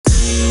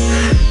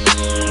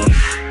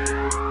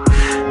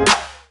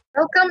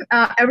Welcome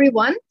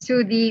everyone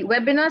to the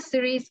webinar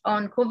series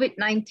on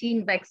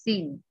COVID-19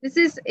 vaccine. This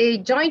is a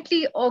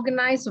jointly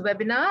organized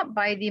webinar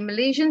by the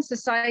Malaysian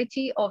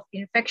Society of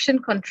Infection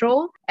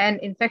Control and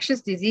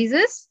Infectious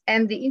Diseases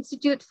and the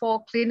Institute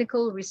for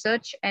Clinical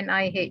Research,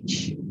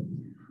 NIH.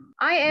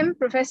 I am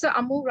Professor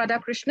Amul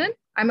Radhakrishnan.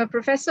 I'm a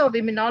professor of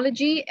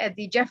immunology at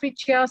the Jeffrey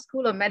Chia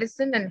School of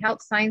Medicine and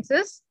Health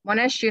Sciences,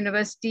 Monash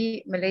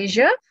University,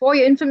 Malaysia. For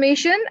your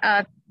information,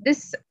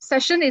 this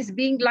session is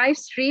being live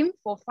streamed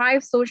for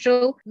 5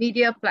 social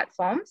media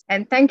platforms,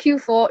 and thank you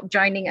for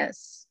joining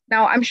us.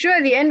 Now, I'm sure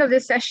at the end of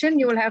this session,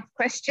 you will have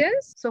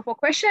questions. So for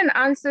question and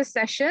answer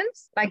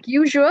sessions, like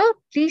usual,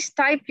 please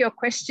type your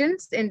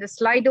questions in the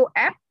Slido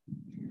app.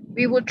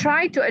 We will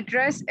try to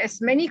address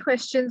as many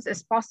questions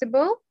as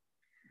possible.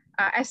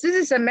 As this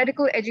is a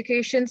medical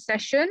education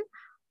session,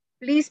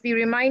 please be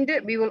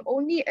reminded we will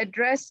only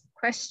address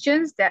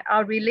questions that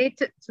are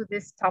related to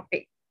this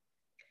topic.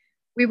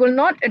 We will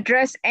not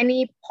address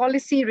any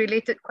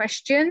policy-related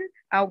question,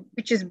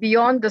 which is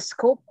beyond the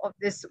scope of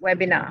this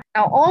webinar.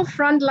 Now, all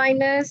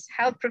frontliners,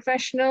 health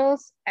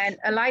professionals, and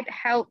allied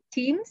health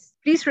teams,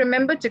 please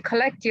remember to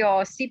collect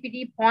your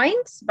CPD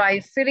points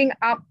by filling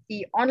up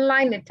the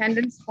online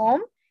attendance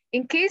form.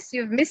 In case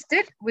you've missed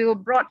it, we will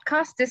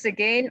broadcast this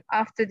again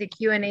after the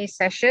Q&A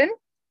session.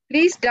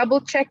 Please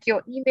double check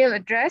your email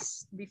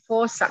address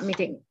before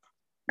submitting.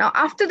 Now,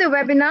 after the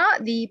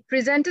webinar, the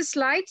presenter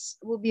slides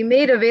will be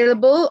made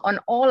available on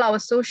all our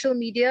social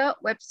media,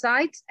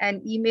 websites,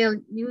 and email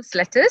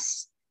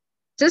newsletters.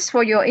 Just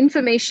for your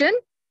information,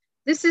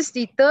 this is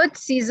the 3rd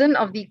season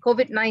of the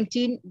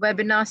COVID-19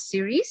 webinar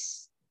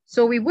series.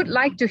 So we would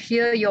like to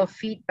hear your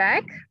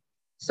feedback.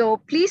 So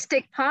please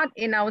take part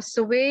in our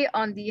survey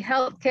on the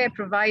healthcare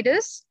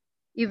providers,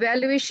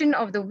 evaluation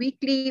of the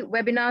weekly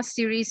webinar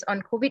series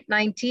on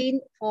COVID-19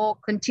 for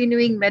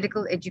continuing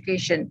medical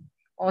education,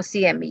 or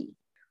CME.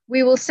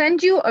 We will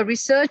send you a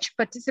research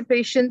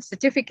participation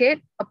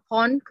certificate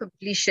upon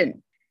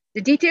completion.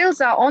 The details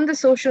are on the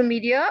social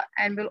media,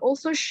 and we'll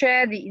also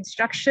share the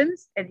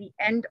instructions at the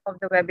end of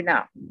the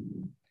webinar.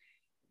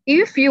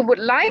 If you would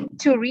like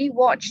to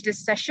rewatch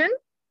this session,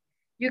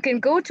 you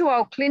can go to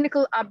our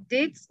clinical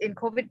updates in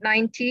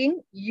COVID-19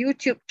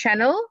 YouTube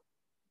channel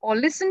or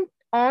listen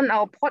on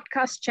our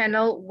podcast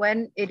channel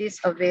when it is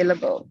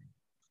available.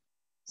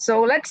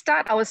 So let's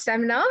start our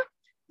seminar.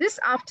 This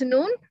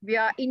afternoon, we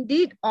are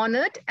indeed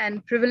honored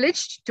and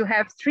privileged to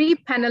have 3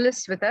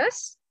 panelists with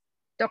us.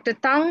 Dr.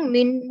 Tang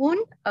Min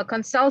Moon, a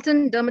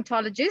consultant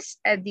dermatologist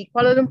at the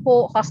Kuala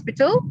Lumpur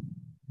Hospital.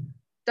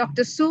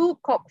 Dr. Su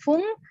Kok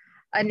Fung,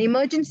 an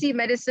emergency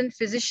medicine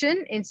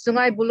physician in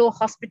Sungai Buloh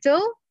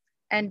Hospital.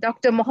 And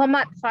Dr.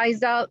 Muhammad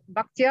Faisal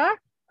Bakhtiar,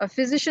 a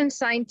physician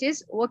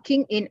scientist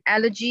working in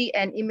Allergy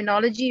and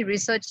Immunology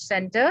Research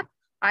Center,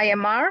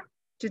 IMR,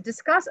 to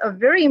discuss a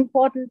very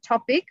important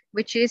topic,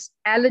 which is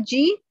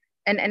allergy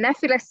and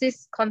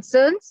anaphylaxis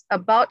concerns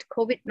about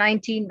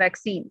COVID-19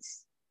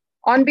 vaccines.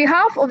 On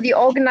behalf of the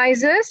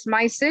organizers,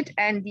 MySID,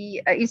 and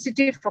the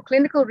Institute for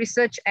Clinical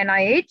Research,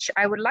 NIH,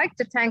 I would like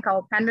to thank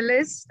our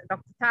panelists,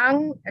 Dr.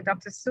 Tang,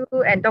 Dr. Su,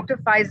 and Dr.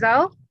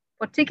 Faisal,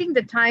 for taking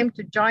the time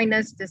to join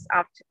us this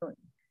afternoon.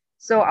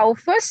 So our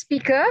first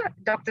speaker,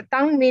 Dr.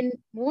 Tang Min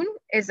Moon,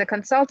 is a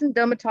consultant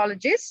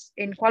dermatologist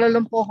in Kuala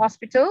Lumpur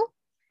Hospital.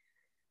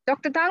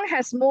 Dr. Tang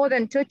has more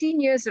than 13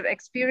 years of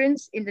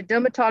experience in the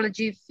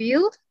dermatology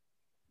field.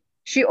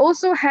 She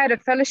also had a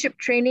fellowship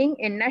training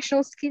in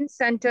National Skin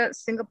Center,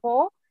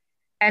 Singapore,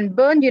 and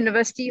Bern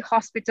University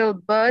Hospital,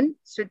 Bern,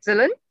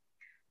 Switzerland.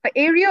 Her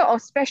area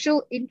of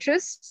special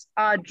interests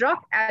are drug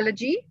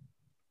allergy,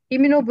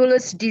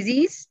 immunobullous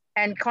disease,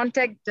 and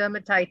contact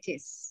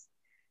dermatitis.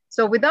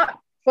 So without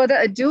further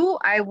ado,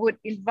 I would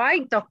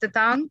invite Dr.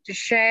 Tang to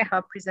share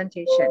her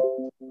presentation.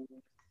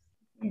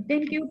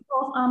 Thank you,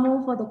 Prof.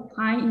 Amul, for the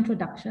kind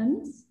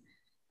introductions.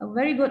 A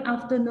very good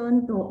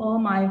afternoon to all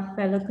my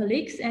fellow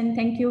colleagues, and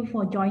thank you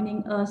for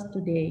joining us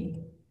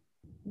today.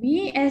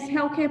 We as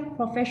healthcare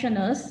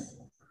professionals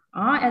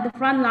are at the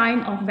front line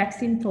of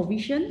vaccine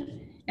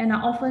provision and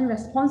are often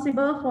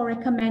responsible for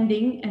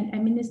recommending and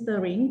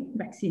administering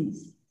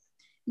vaccines.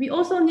 We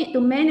also need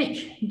to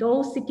manage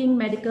those seeking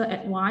medical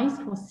advice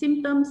for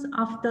symptoms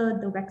after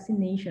the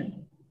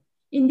vaccination.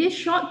 In this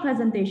short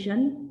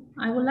presentation,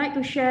 I would like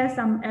to share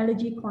some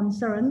allergy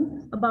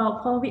concern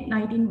about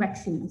COVID-19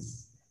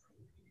 vaccines.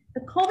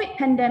 The COVID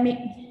pandemic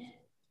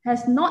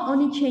has not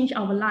only changed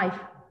our life,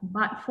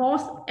 but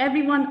forced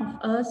every one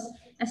of us,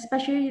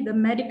 especially the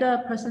medical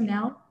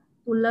personnel,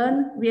 to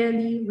learn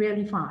really,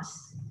 really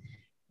fast.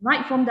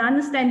 Right from the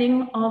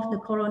understanding of the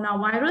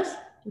coronavirus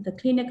to the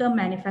clinical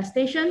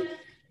manifestation,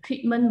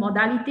 treatment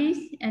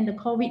modalities, and the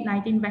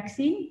COVID-19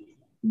 vaccine,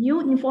 new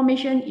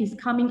information is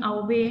coming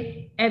our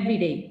way every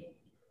day.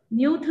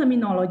 New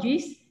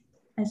terminologies,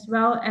 as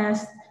well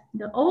as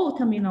the old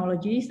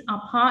terminologies,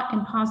 are part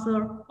and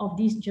parcel of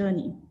this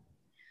journey.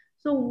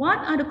 So what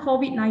are the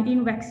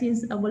COVID-19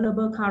 vaccines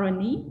available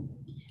currently?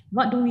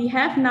 What do we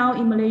have now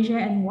in Malaysia,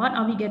 and what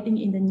are we getting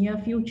in the near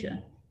future?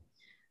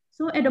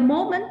 So at the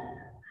moment,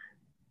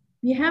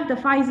 We have the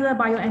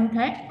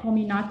Pfizer-BioNTech,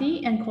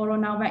 Comirnaty, and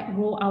CoronaVac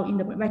roll out in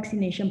the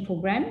vaccination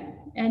program.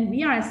 And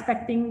we are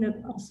expecting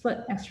the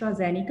Oxford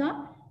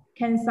AstraZeneca,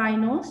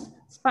 CanSino's,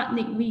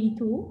 Sputnik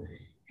V2.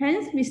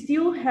 Hence, we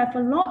still have a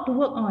lot to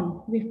work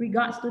on with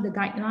regards to the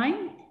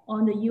guideline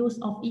on the use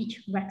of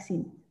each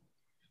vaccine.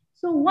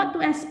 So what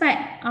to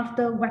expect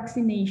after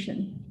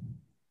vaccination?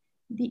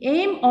 The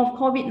aim of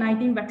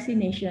COVID-19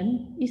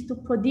 vaccination is to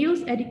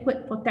produce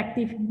adequate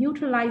protective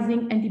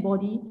neutralizing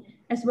antibody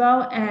as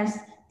well as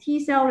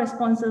T-cell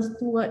responses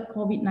toward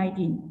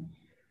COVID-19.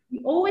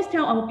 We always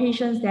tell our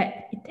patients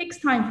that it takes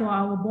time for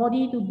our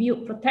body to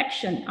build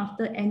protection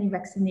after any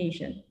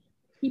vaccination.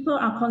 People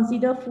are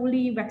considered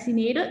fully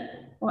vaccinated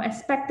or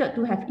expected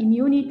to have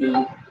immunity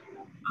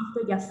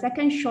after their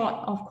second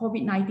shot of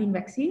COVID-19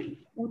 vaccine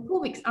or 2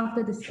 weeks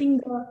after the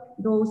single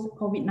dose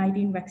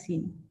COVID-19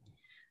 vaccine.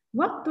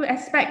 What to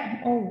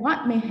expect or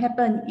what may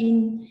happen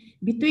in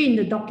between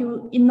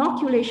the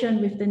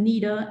inoculation with the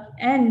needle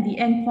and the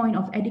endpoint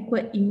of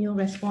adequate immune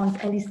response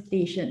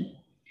elicitation?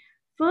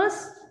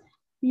 First,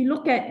 we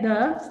look at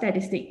the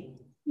statistic.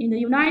 In the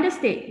United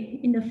States,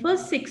 in the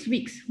first 6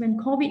 weeks when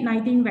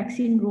COVID-19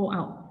 vaccine rolled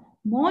out,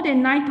 more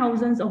than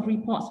 9,000 of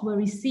reports were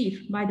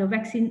received by the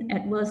Vaccine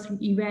Adverse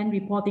Event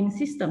Reporting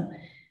System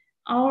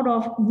out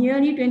of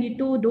nearly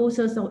 22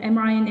 doses of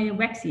mRNA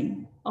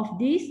vaccine. Of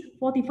these,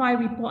 45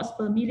 reports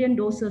per million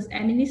doses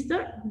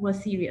administered were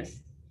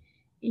serious.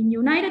 In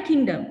United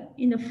Kingdom,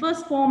 in the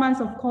first 4 months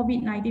of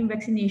COVID-19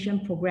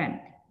 vaccination program,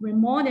 when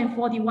more than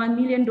 41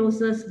 million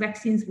doses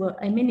vaccines were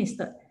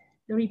administered,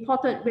 the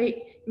reported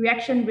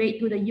reaction rate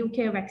to the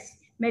UK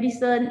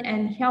Medicine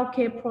and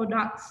Healthcare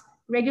Products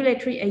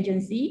Regulatory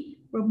Agency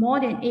were more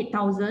than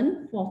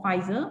 8,000 for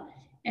Pfizer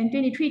and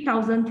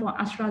 23,000 for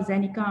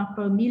AstraZeneca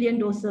per million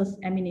doses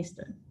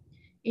administered.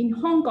 In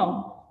Hong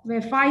Kong,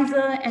 where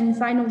Pfizer and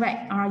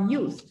Sinovac are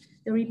used,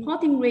 the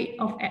reporting rate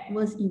of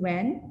adverse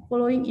event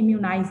following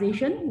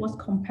immunization was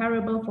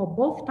comparable for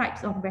both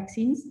types of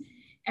vaccines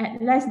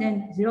at less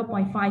than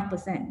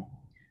 0.5%.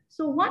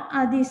 So what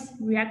are these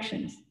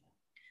reactions?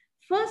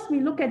 First, we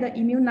look at the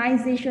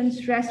immunization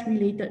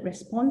stress-related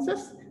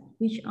responses,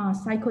 which are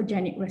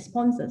psychogenic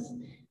responses.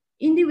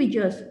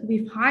 Individuals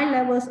with high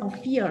levels of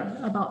fear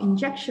about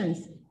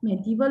injections may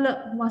develop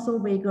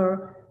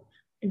vasovagal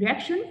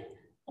reaction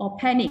or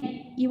panic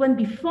even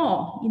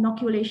before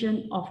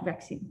inoculation of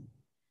vaccine.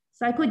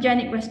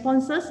 Psychogenic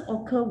responses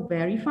occur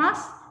very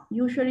fast,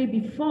 usually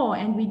before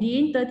and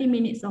within 30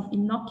 minutes of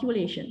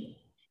inoculation.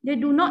 They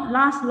do not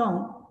last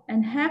long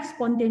and have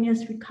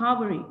spontaneous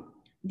recovery.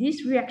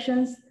 These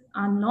reactions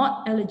are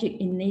not allergic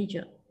in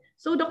nature.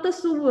 So Dr.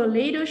 Su will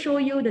later show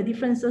you the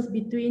differences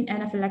between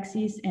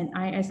anaphylaxis and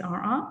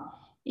ISRR.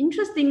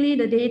 Interestingly,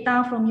 the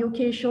data from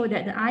UK show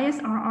that the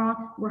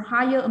ISRR were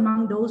higher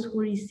among those who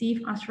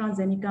received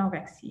AstraZeneca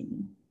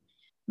vaccine.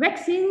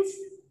 Vaccines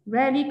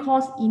rarely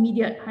cause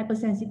immediate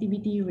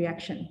hypersensitivity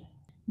reaction.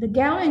 The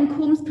Gell and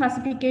Coombs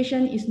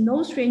classification is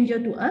no stranger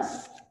to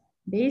us.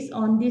 Based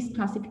on this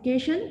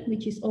classification,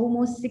 which is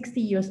almost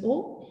 60 years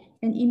old,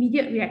 an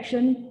immediate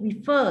reaction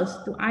refers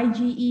to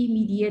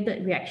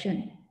IgE-mediated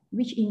reaction,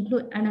 which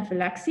include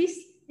anaphylaxis,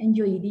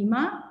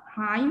 angioedema,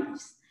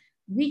 hives,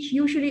 which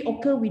usually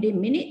occur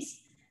within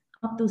minutes,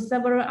 up to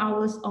several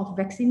hours of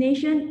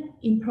vaccination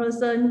in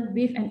person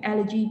with an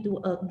allergy to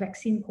a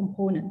vaccine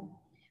component.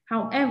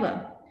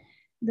 However,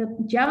 the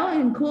Gell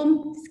and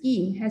Coombs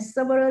scheme has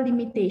several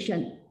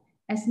limitations,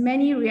 as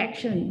many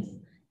reactions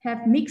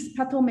have mixed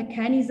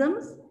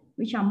pathomechanisms,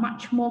 which are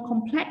much more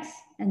complex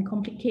and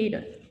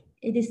complicated.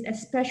 It is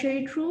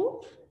especially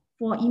true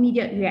for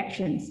immediate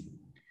reactions.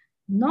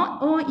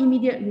 Not all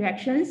immediate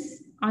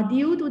reactions are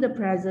due to the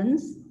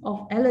presence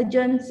of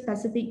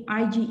allergen-specific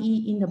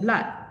IgE in the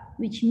blood,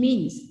 which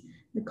means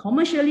the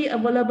commercially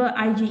available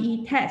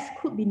IgE test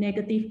could be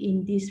negative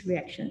in these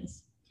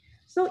reactions.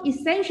 So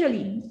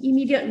essentially,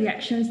 immediate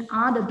reactions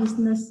are the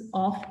business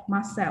of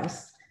mast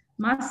cells.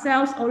 Mast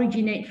cells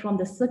originate from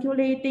the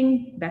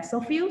circulating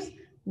basophils.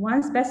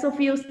 Once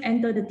basophils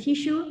enter the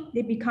tissue,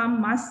 they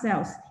become mast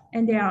cells,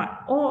 and they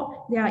are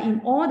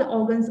in all the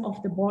organs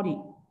of the body.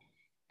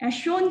 As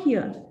shown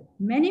here,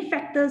 many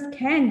factors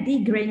can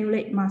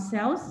degranulate mast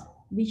cells,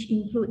 which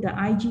include the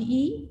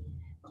IgE,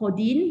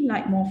 codeine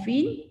like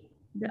morphine,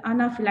 the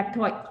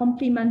anaphylactoid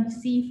complement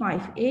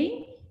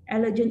C5a,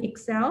 allergen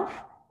itself,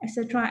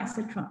 etc.,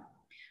 etc.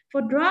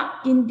 For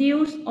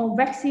drug-induced or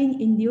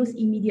vaccine-induced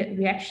immediate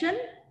reaction,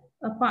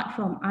 apart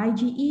from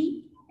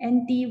IgE,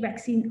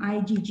 anti-vaccine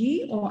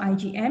IgG or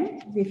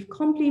IgM with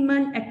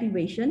complement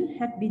activation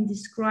have been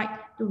described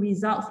to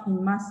result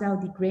in mast cell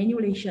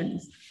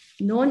degranulations,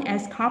 known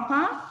as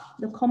CARPA,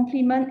 the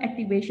complement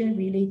activation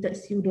related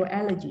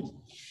pseudoallergy.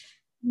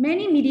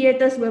 Many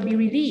mediators will be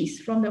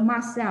released from the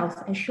mast cells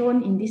as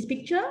shown in this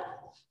picture.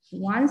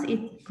 Once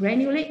it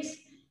granulates,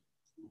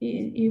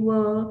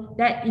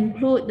 that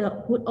include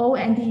the good old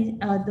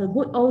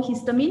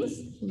histamines,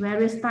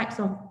 various types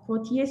of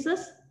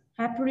proteases,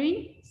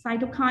 heparin,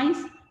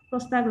 cytokines,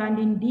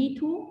 prostaglandin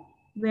D2,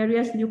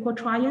 various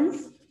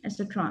leukotrienes,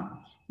 etc.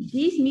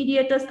 These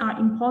mediators are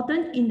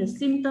important in the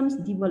symptoms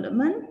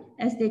development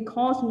as they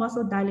cause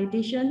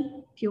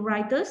vasodilation,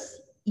 pruritus,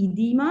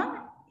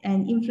 edema,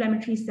 and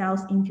inflammatory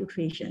cells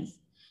infiltrations.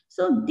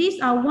 So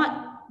these are what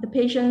the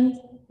patients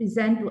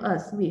present to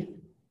us with,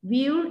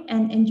 wheal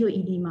and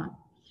angioedema.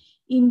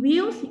 In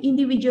wheals,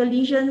 individual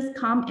lesions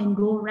come and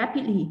go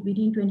rapidly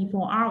within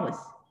 24 hours,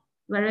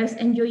 whereas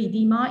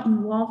angioedema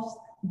involves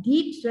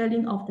deep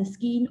swelling of the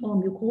skin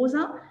or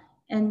mucosa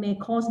and may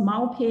cause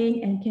mild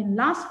pain and can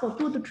last for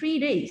 2 to 3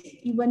 days,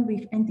 even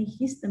with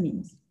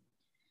antihistamines.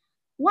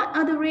 What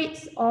are the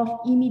rates of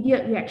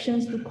immediate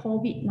reactions to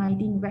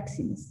COVID-19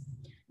 vaccines?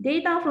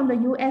 Data from the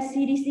US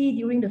CDC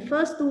during the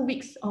first 2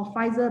 weeks of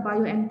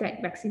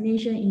Pfizer-BioNTech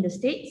vaccination in the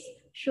States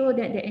show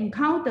that they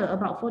encounter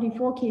about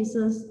 44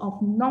 cases of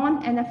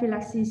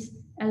non-anaphylaxis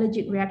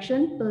allergic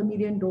reaction per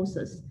million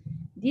doses.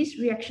 These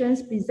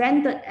reactions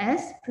presented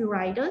as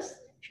pruritus,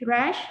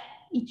 rash,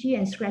 itchy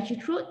and scratchy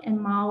throat, and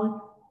mild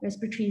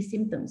respiratory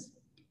symptoms.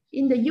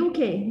 In the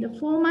UK, the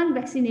 4-month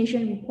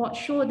vaccination report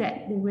showed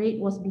that the rate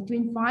was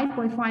between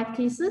 5.5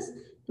 cases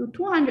to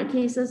 200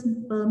 cases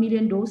per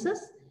million doses,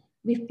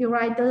 with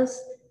pruritus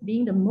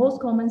being the most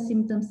common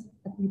symptoms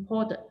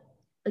reported.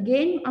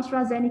 Again,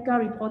 AstraZeneca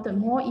reported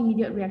more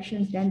immediate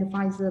reactions than the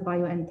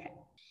Pfizer-BioNTech.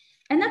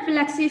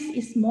 Anaphylaxis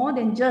is more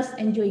than just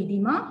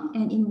angioedema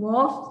and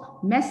involves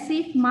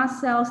massive mast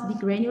cells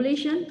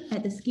degranulation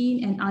at the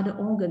skin and other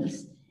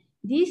organs.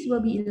 This will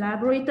be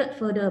elaborated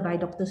further by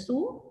Dr.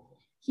 Su.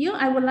 Here,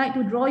 I would like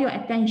to draw your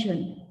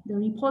attention the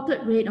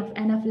reported rate of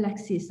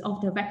anaphylaxis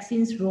of the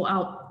vaccines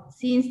rollout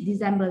since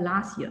December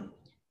last year.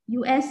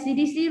 US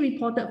CDC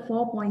reported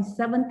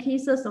 4.7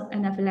 cases of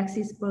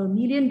anaphylaxis per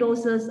million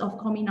doses of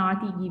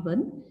Comirnaty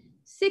given.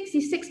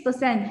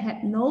 66%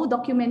 had no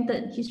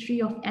documented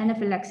history of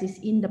anaphylaxis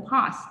in the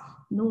past.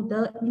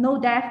 No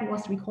death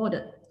was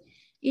recorded.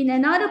 In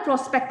another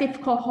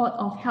prospective cohort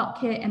of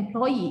healthcare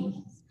employees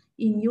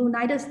in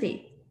United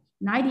States,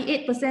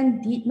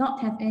 98% did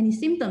not have any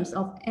symptoms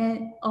of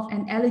an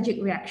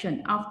allergic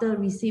reaction after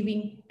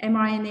receiving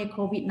mRNA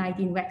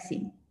COVID-19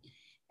 vaccine.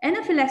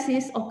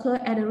 Anaphylaxis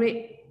occurred at a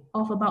rate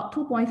of about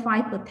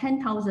 2.5 per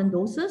 10,000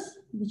 doses,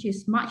 which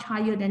is much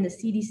higher than the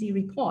CDC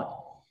report.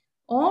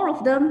 All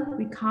of them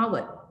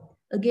recovered.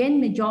 Again,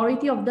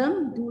 majority of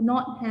them do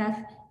not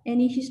have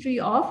any history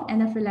of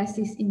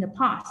anaphylaxis in the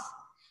past.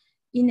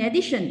 In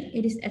addition,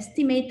 it is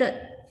estimated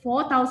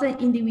 4,000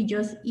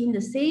 individuals in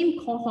the same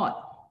cohort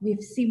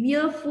with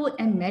severe food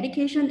and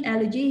medication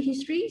allergy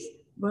histories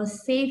were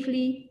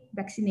safely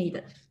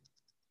vaccinated.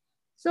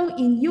 So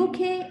in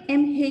UK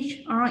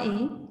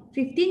MHRA,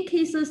 15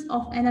 cases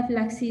of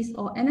anaphylaxis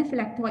or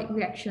anaphylactoid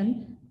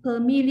reaction per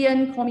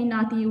million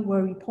Comirnaty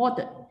were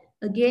reported.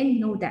 Again,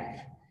 no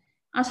death.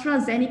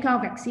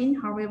 AstraZeneca vaccine,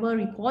 however,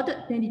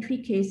 reported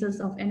 23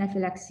 cases of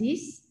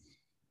anaphylaxis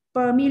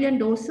per million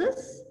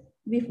doses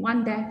with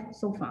 1 death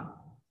so far.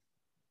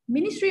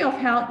 Ministry of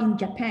Health in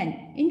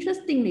Japan,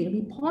 interestingly,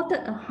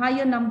 reported a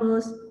higher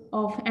numbers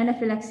of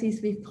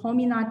anaphylaxis with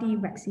Comirnaty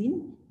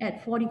vaccine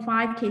at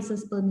 45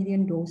 cases per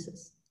million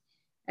doses.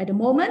 At the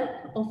moment,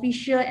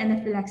 official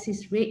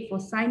anaphylaxis rate for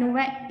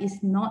Sinovac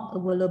is not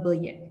available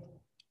yet.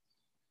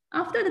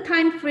 After the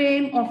time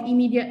frame of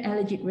immediate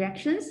allergic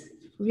reactions,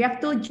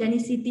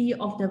 reactogenicity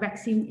of the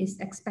vaccine is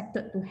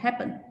expected to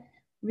happen.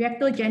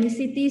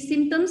 Reactogenicity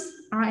symptoms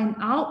are an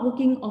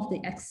outworking of the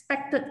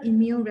expected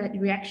immune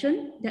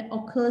reaction that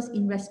occurs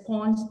in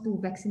response to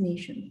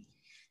vaccination.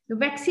 The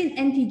vaccine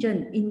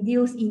antigen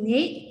induces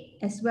innate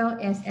as well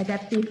as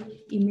adaptive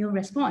immune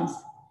response.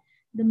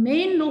 The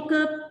main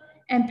local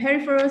and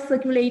peripheral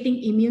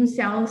circulating immune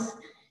cells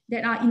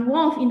that are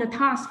involved in the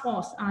task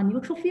force are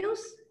neutrophils,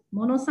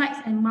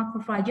 monocytes, and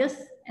macrophages,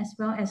 as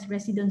well as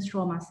resident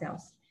stroma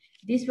cells.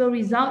 This will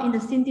result in the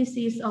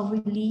synthesis of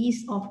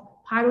release of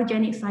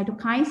pyrogenic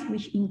cytokines,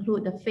 which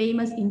include the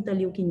famous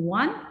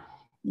interleukin-1,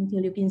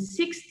 interleukin-6,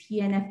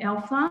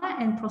 TNF-alpha,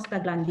 and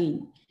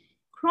prostaglandin.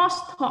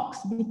 Crosstalks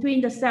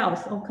between the cells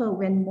occur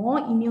when more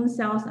immune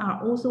cells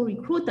are also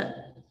recruited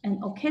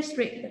and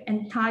orchestrate the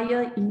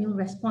entire immune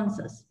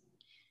responses.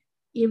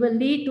 It will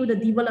lead to the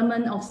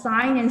development of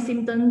signs and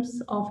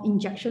symptoms of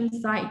injection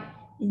site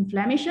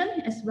inflammation,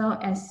 as well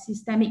as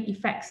systemic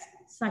effects,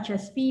 such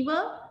as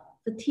fever,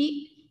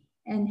 fatigue,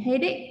 and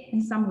headache,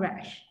 and some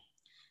rash.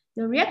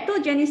 The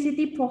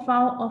reactogenicity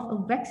profile of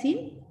a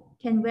vaccine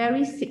can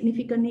vary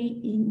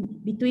significantly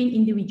between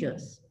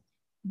individuals.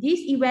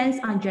 These events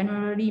are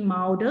generally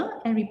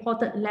milder and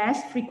reported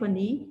less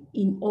frequently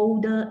in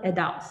older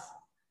adults.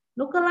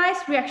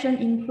 Localized reactions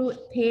include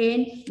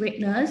pain,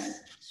 redness,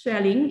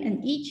 swelling,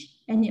 and itch,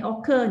 and it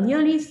occurs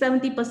nearly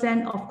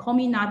 70% of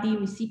Comirnaty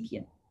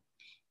recipients.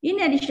 In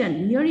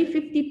addition, nearly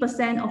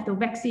 50% of the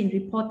vaccine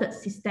reported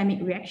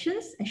systemic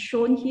reactions, as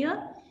shown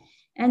here,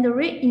 and the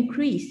rate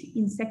increased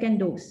in second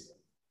dose.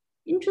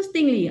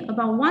 Interestingly,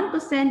 about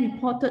 1%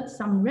 reported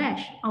some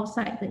rash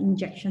outside the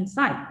injection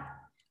site.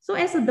 So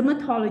as a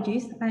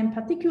dermatologist, I am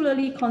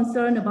particularly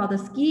concerned about the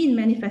skin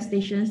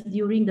manifestations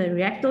during the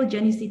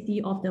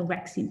reactogenicity of the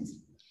vaccines.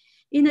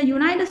 In the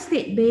United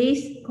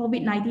States-based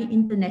COVID-19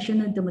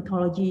 International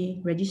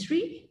Dermatology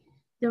Registry,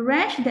 the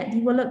rash that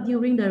developed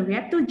during the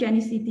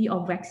reactogenicity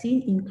of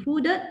vaccine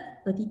included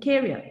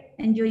urticaria,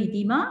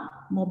 angioedema,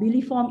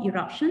 mobiliform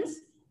eruptions,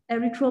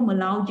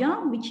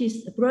 erythromelalgia, which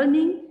is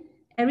burning,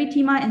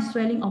 erythema and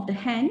swelling of the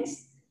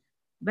hands,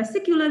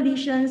 vesicular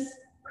lesions,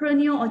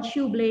 hernia or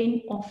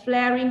chilblain, or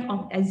flaring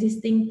of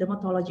existing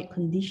dermatologic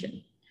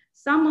condition.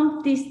 Some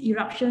of these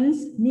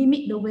eruptions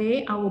mimic the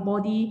way our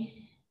body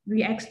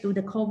reacts to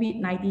the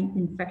COVID-19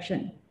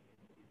 infection.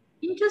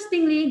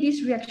 Interestingly,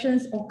 these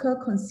reactions occur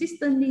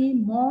consistently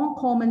more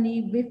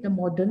commonly with the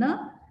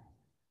Moderna.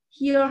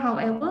 Here,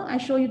 however, I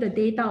show you the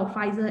data of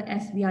Pfizer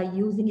as we are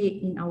using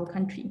it in our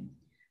country.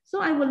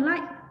 So I would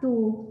like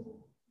to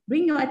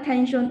bring your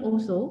attention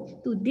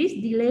also to this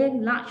delayed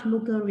large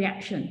local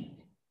reaction.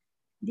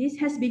 This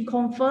has been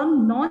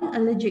confirmed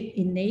non-allergic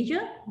in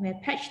nature, where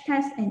patch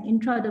tests and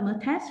intradermal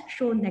tests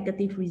show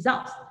negative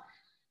results.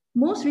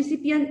 Most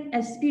recipients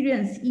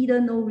experience either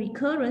no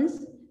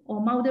recurrence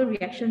or milder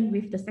reaction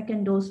with the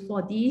second dose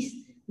for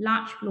these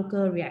large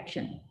local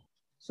reaction.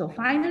 So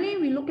finally,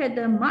 we look at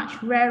the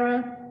much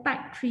rarer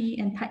type 3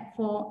 and type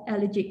 4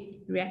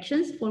 allergic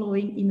reactions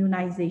following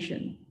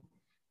immunization.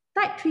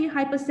 Type 3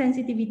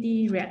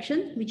 hypersensitivity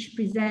reaction, which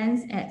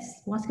presents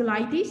as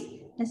vasculitis,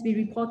 has been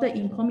reported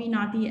in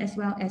Comirnaty as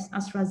well as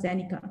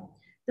AstraZeneca.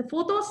 The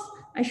photos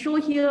I show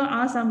here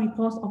are some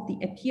reports of the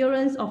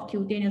appearance of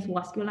cutaneous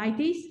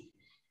vasculitis,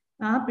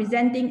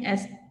 presenting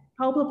as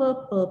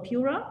palpable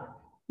purpura,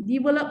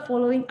 developed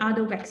following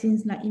other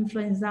vaccines like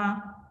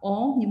influenza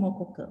or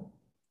pneumococcal.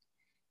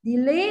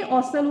 Delay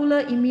or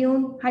cellular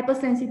immune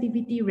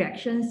hypersensitivity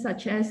reactions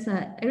such as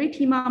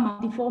erythema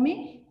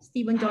multiforme,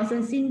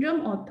 Stevens-Johnson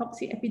syndrome, or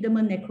toxic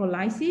epidermal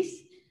necrolysis,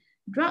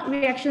 drug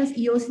reactions,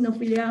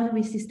 eosinophilia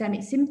with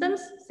systemic symptoms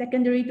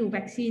secondary to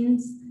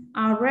vaccines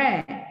are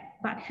rare,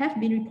 but have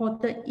been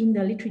reported in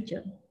the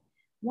literature.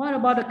 What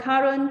about the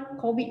current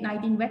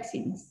COVID-19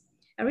 vaccines?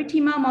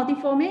 Erythema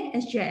multiforme,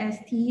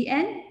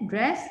 SJS-TEN,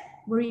 DRESS,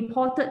 were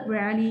reported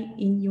rarely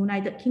in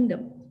United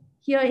Kingdom.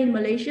 Here in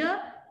Malaysia,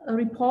 a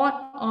report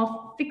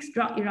of fixed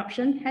drug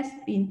eruption has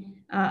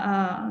been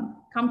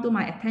come to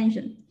my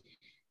attention.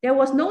 There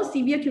was no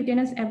severe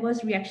cutaneous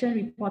adverse reaction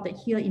reported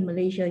here in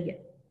Malaysia yet.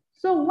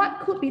 So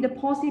what could be the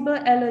possible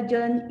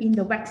allergen in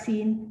the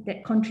vaccine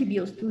that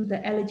contributes to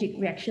the allergic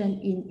reaction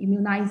in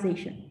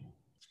immunization?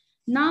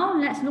 Now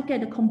let's look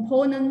at the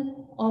component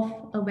of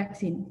a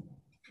vaccine.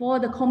 For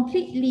the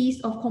complete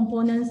list of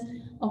components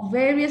of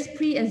various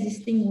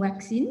pre-existing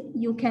vaccine,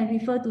 you can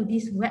refer to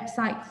this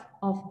website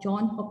of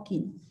Johns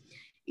Hopkins.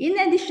 In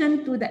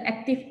addition to the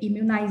active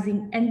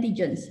immunizing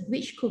antigens,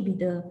 which could be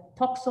the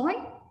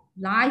toxoid,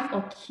 live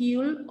or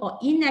killed or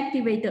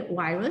inactivated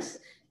virus,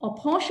 or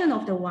portion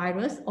of the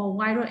virus or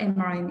viral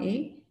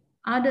mRNA,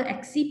 other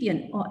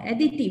excipient or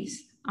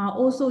additives are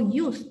also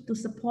used to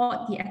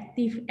support the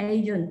active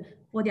agent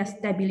for their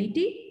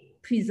stability,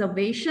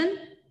 preservation,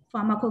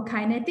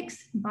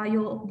 pharmacokinetics,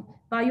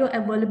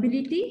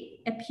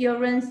 bioavailability,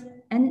 appearance,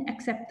 and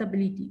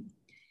acceptability.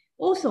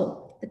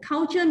 Also, the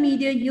culture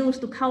media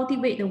used to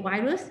cultivate the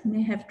virus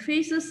may have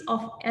traces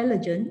of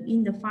allergen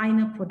in the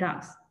final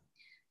products.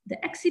 The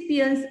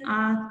excipients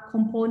are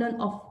component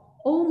of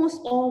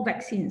almost all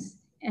vaccines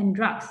and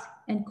drugs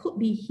and could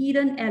be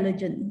hidden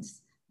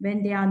allergens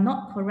when they are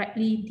not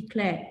correctly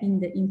declared in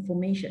the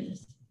information.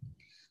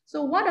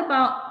 So what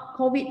about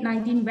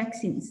COVID-19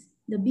 vaccines?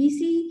 The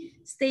BC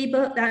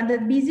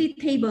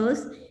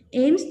tables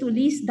aims to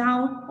list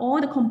down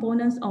all the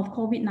components of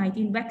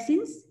COVID-19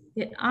 vaccines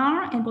that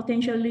are and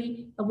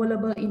potentially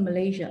available in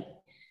Malaysia.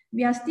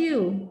 We are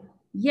still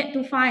yet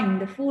to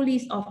find the full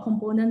list of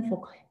components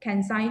for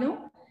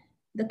CanSino.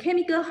 The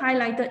chemical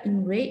highlighted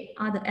in red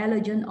are the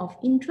allergen of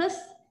interest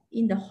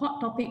in the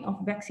hot topic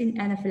of vaccine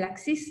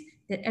anaphylaxis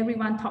that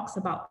everyone talks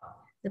about,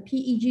 the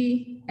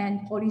PEG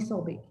and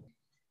polysorbate.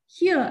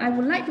 Here, I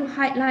would like to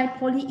highlight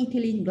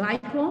polyethylene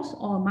glycols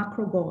or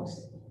macrogos.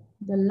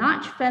 The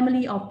large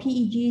family of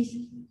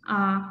PEGs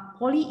are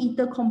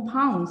polyether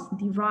compounds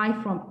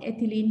derived from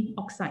ethylene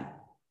oxide.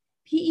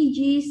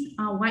 PEGs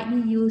are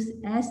widely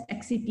used as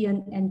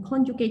excipient and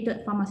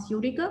conjugated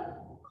pharmaceutical,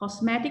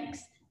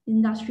 cosmetics,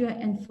 industrial,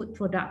 and food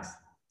products.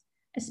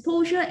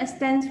 Exposure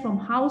extends from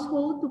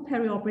household to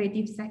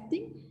perioperative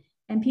setting,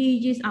 and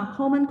PEGs are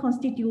common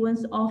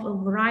constituents of a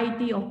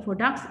variety of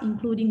products,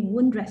 including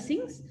wound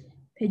dressings,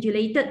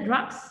 pegylated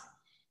drugs,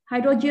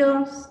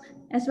 hydrogels,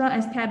 as well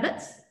as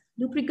tablets,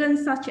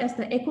 lubricants such as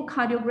the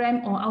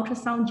echocardiogram or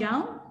ultrasound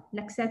gel,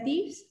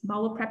 laxatives,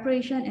 bowel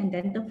preparation, and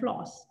dental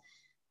floss.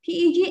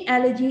 PEG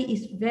allergy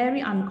is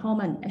very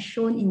uncommon as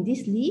shown in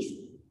this list,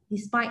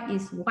 despite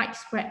its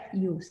widespread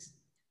use.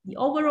 The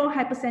overall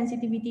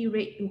hypersensitivity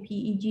rate to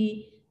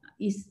PEG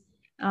is,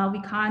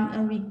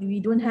 we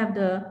don't have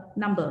the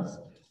numbers.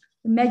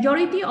 The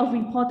majority of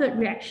reported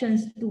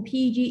reactions to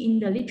PEG in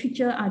the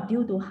literature are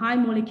due to high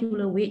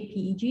molecular weight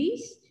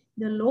PEGs.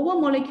 The lower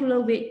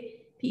molecular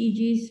weight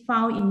PEGs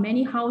found in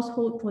many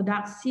household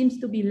products seems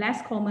to be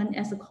less common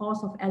as a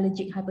cause of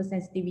allergic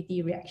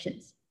hypersensitivity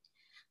reactions.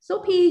 So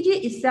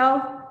PEG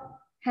itself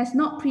has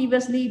not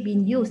previously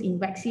been used in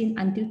vaccine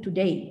until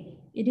today.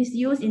 It is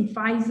used in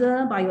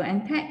Pfizer,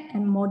 BioNTech,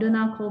 and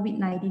Moderna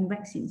COVID-19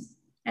 vaccines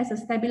as a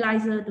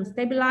stabilizer to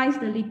stabilize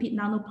the lipid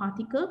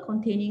nanoparticle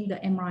containing the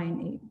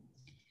mRNA.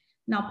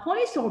 Now,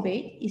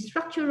 polysorbate is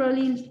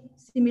structurally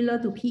similar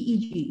to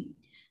PEG,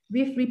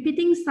 with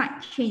repeating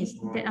side chains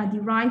that are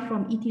derived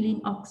from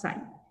ethylene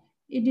oxide.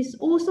 It is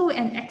also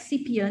an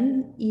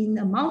excipient in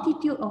a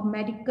multitude of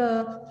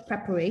medical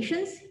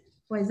preparations,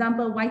 for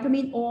example,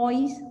 vitamin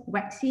oils,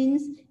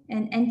 vaccines,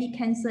 and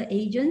anti-cancer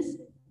agents,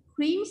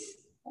 creams,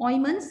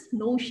 ointments,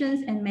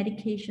 lotions, and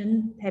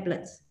medication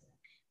tablets.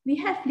 We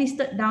have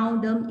listed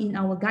down them in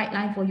our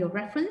guideline for your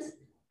reference.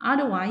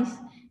 Otherwise,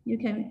 you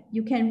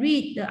can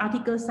read the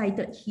article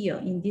cited here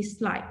in this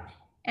slide.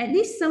 At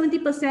least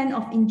 70%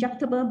 of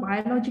injectable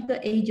biological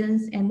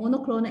agents and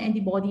monoclonal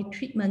antibody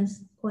treatments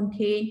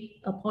contain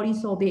a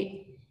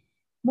polysorbate,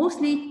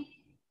 mostly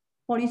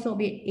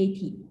polysorbate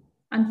 80.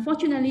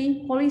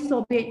 Unfortunately,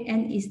 polysorbate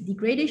and its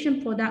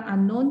degradation product are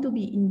known to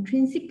be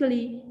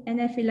intrinsically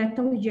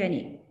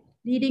anaphylactogenic,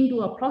 leading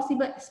to a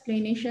plausible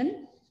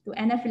explanation to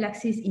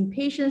anaphylaxis in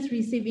patients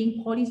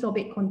receiving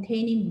polysorbate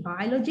containing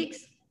biologics,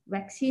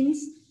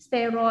 vaccines,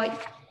 steroids,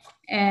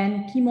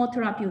 and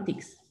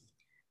chemotherapeutics.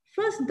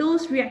 First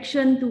dose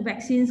reaction to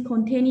vaccines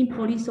containing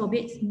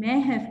polysorbates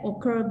may have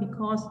occurred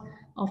because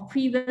of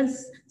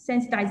previous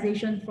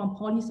sensitization from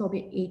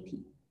polysorbate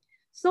 80.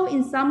 So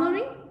in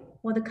summary,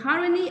 for the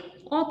currently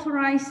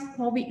authorized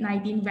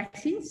COVID-19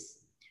 vaccines,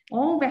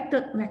 all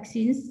vector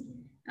vaccines,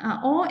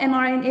 all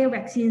mRNA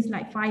vaccines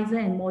like Pfizer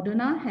and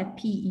Moderna have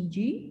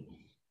PEG.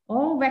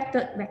 All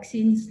vector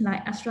vaccines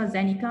like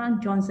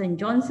AstraZeneca, Johnson &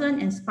 Johnson,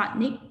 and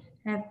Sputnik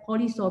have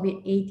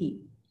polysorbate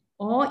 80.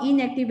 All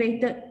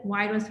inactivated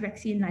virus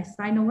vaccines like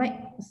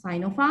Sinovac or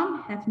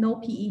Sinopharm have no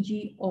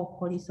PEG or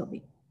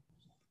polysorbate.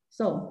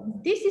 So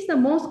this is the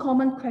most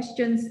common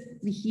questions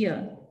we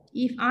hear.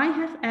 If I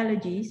have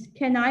allergies,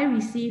 can I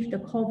receive the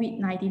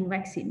COVID-19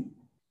 vaccine?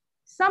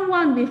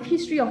 Someone with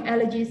history of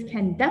allergies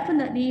can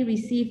definitely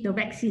receive the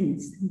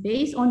vaccines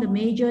based on the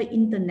major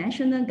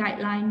international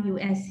guideline,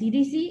 US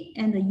CDC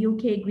and the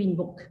UK Green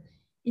Book.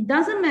 It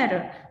doesn't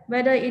matter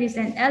whether it is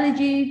an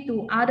allergy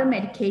to other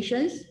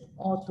medications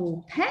or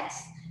to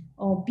pets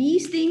or bee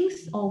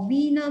stings or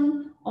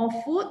venom or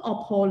food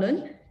or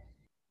pollen,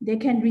 they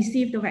can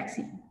receive the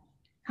vaccine.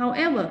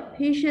 However,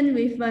 patients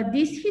with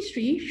this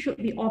history should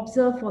be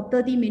observed for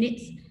 30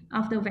 minutes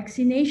after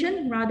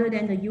vaccination rather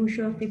than the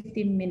usual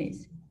 15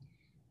 minutes.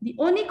 The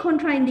only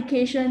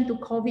contraindication to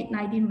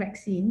COVID-19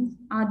 vaccines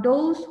are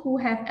those who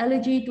have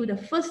allergy to the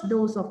first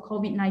dose of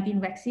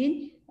COVID-19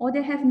 vaccine, or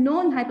they have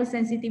known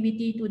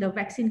hypersensitivity to the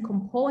vaccine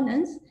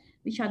components,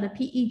 which are the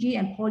PEG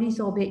and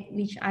polysorbate,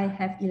 which I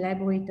have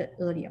elaborated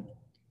earlier.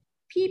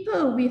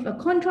 People with a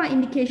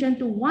contraindication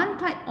to one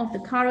type of the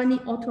currently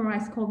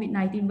authorized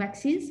COVID-19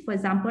 vaccines, for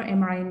example,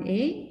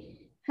 mRNA,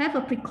 have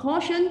a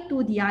precaution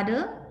to the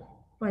other,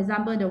 for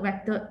example, the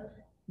vector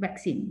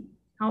vaccine.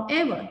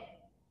 However,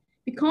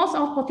 because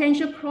of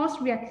potential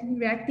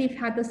cross-reactive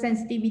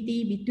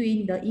hypersensitivity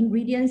between the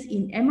ingredients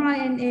in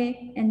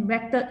mRNA and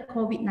vectored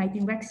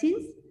COVID-19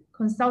 vaccines,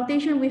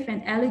 consultation with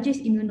an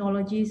allergist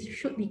immunologist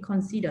should be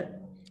considered.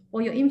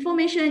 For your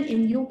information,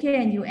 in UK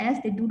and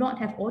US, they do not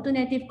have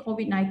alternative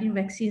COVID-19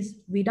 vaccines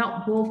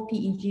without both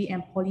PEG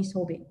and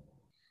polysorbate.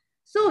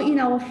 So in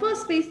our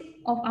first phase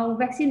of our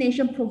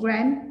vaccination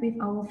program with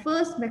our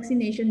first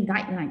vaccination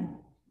guideline,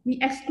 we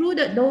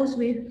excluded those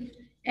with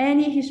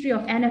any history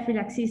of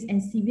anaphylaxis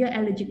and severe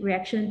allergic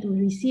reaction to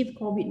receive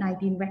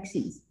COVID-19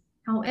 vaccines.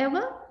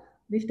 However,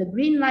 with the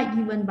green light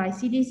given by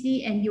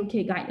CDC and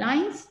UK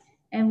guidelines,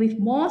 and with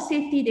more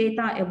safety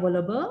data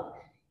available,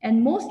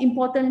 and most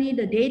importantly,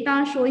 the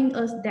data showing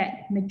us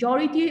that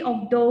majority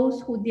of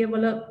those who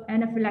develop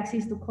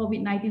anaphylaxis to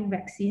COVID-19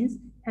 vaccines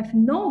have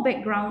no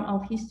background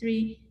of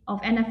history of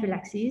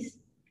anaphylaxis.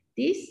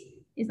 This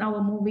is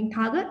our moving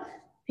target.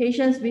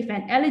 Patients with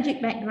an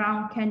allergic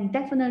background can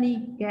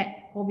definitely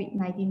get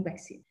COVID-19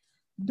 vaccine.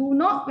 Do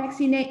not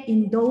vaccinate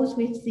in those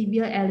with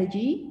severe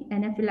allergy,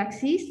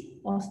 anaphylaxis,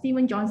 or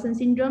Stevens-Johnson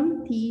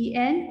syndrome,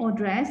 TEN, or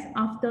DRESS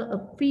after a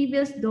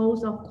previous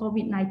dose of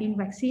COVID-19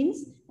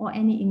 vaccines or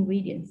any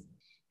ingredients.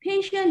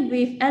 Patients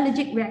with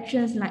allergic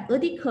reactions like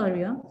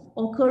urticaria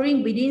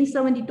occurring within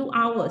 72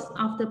 hours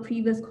after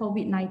previous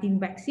COVID-19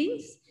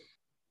 vaccines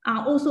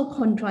are also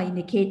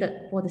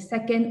contraindicated for the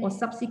second or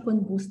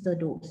subsequent booster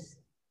dose.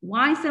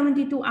 Why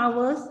 72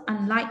 hours,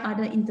 unlike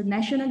other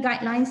international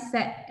guidelines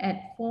set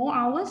at 4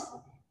 hours?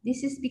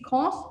 This is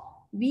because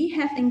we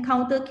have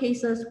encountered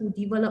cases who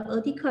develop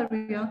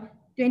urticaria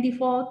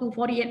 24 to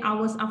 48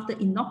 hours after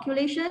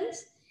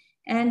inoculations,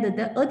 and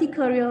the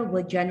urticaria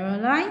were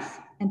generalized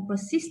and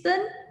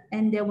persistent,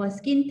 and they were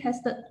skin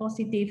tested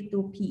positive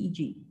to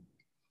PEG.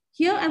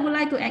 Here, I would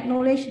like to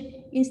acknowledge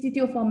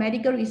Institute for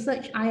Medical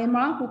Research,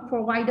 IMR, who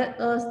provided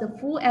us the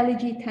full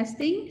allergy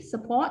testing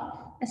support,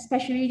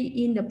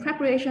 especially in the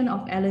preparation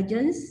of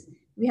allergens.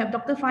 We have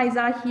Dr.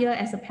 Faizal here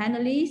as a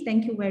panelist.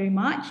 Thank you very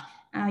much.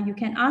 You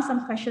can ask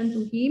some questions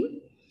to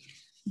him.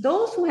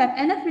 Those who have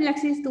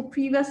anaphylaxis to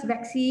previous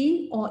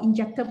vaccine or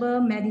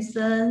injectable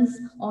medicines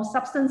or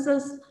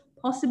substances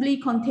possibly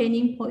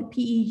containing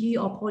PEG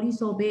or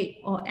polysorbate,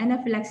 or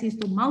anaphylaxis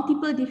to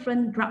multiple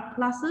different drug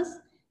classes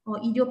or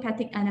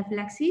idiopathic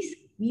anaphylaxis,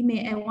 we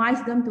may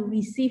advise them to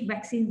receive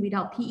vaccine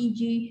without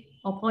PEG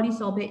or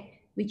polysorbate,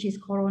 which is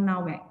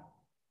CoronaVac.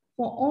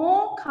 For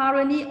all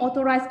currently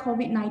authorized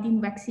COVID-19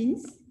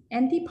 vaccines,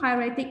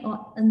 antipyretic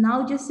or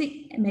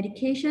analgesic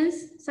medications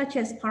such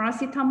as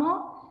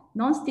paracetamol,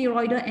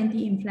 non-steroidal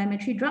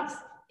anti-inflammatory drugs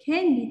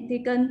can be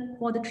taken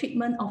for the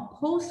treatment of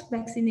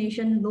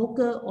post-vaccination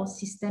local or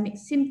systemic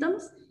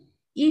symptoms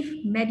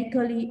if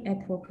medically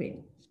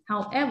appropriate.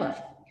 However,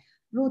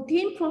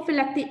 routine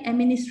prophylactic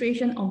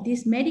administration of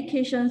these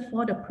medications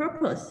for the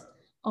purpose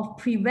of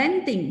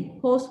preventing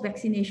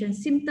post-vaccination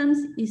symptoms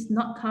is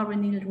not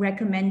currently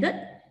recommended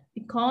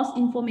because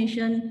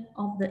information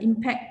of the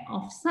impact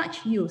of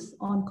such use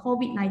on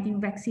COVID-19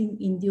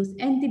 vaccine-induced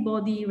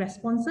antibody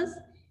responses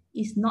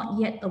is not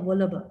yet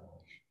available.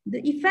 The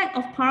effect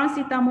of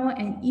paracetamol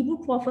and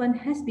ibuprofen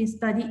has been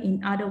studied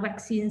in other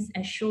vaccines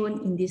as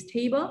shown in this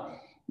table.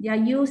 Their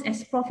use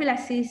as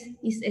prophylaxis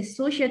is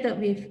associated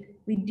with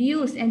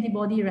reduced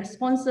antibody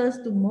responses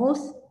to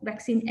most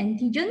vaccine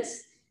antigens,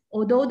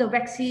 although the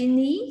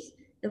vaccinees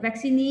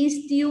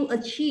still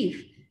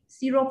achieve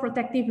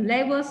seroprotective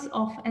levels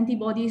of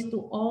antibodies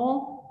to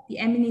all the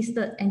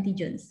administered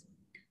antigens.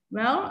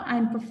 Well,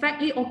 I'm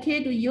perfectly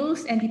okay to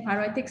use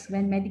antipyretics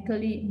when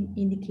medically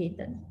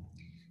indicated.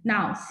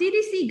 Now,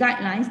 CDC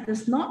guidelines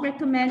does not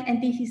recommend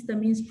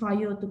antihistamines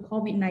prior to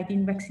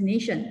COVID-19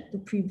 vaccination to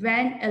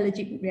prevent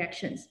allergic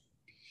reactions.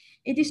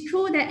 It is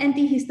true that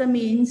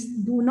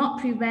antihistamines do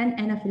not prevent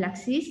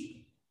anaphylaxis,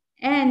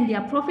 and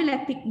their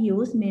prophylactic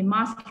use may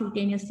mask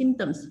cutaneous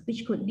symptoms,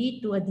 which could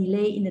lead to a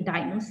delay in the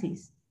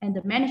diagnosis and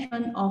the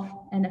management of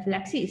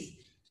anaphylaxis.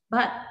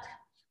 But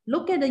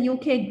look at the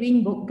UK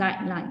Green Book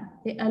guideline.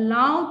 They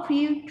allow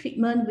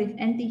pre-treatment with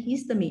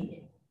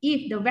antihistamine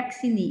if the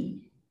vaccinee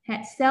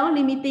had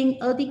cell-limiting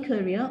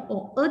urticaria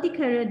or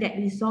urticaria that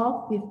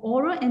resolved with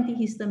oral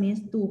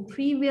antihistamines to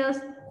previous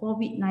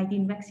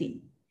COVID-19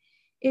 vaccine.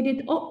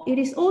 It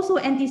is also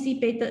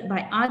anticipated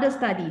by other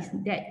studies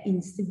that in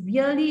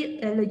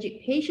severely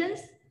allergic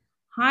patients,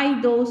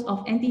 high dose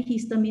of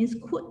antihistamines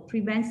could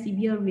prevent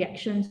severe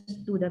reactions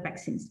to the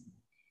vaccines.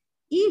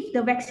 If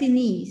the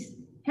vaccinees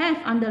have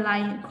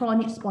underlying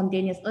chronic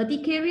spontaneous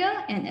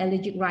urticaria and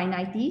allergic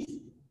rhinitis,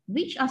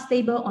 which are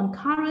stable on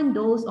current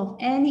dose of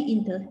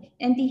any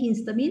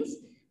antihistamines,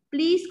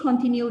 please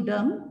continue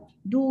them.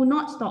 Do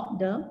not stop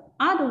them.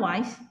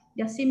 Otherwise,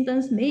 their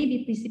symptoms may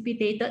be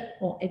precipitated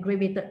or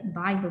aggravated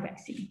by the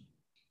vaccine.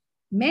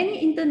 Many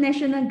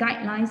international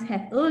guidelines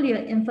have earlier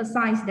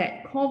emphasized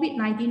that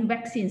COVID-19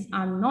 vaccines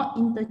are not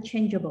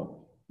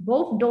interchangeable.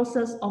 Both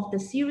doses of the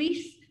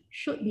series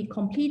should be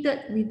completed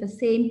with the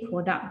same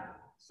product.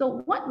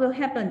 So what will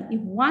happen if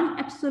one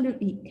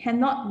absolutely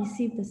cannot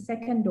receive the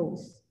second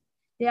dose?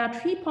 There are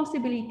three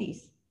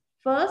possibilities.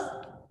 First,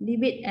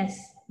 leave it as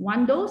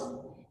one dose.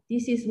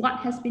 This is what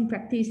has been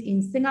practiced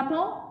in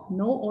Singapore,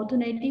 no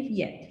alternative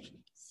yet.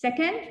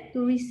 Second,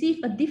 to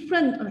receive a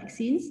different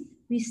vaccines,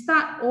 we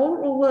start all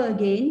over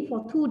again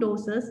for 2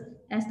 doses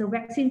as the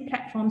vaccine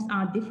platforms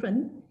are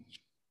different.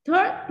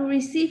 Third, to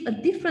receive a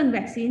different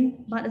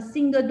vaccine, but a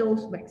single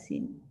dose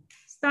vaccine.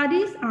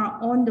 Studies are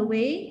on the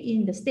way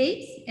in the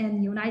States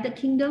and United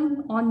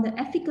Kingdom on the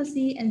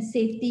efficacy and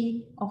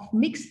safety of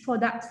mixed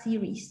product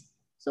series.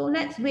 So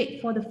let's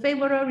wait for the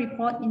favorable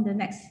report in the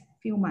next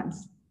few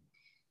months.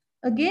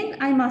 Again,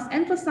 I must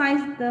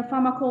emphasize the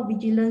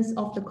pharmacovigilance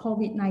of the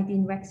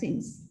COVID-19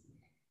 vaccines.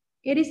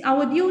 It is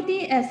our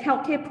duty as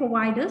healthcare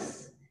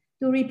providers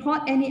to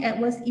report any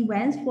adverse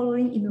events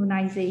following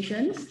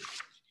immunizations.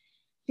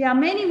 There are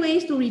many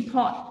ways to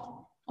report,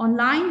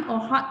 online or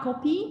hard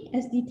copy,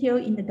 as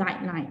detailed in the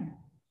guideline.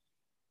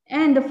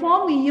 And the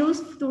form we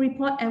use to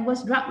report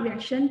adverse drug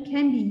reaction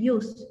can be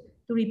used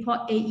to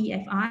report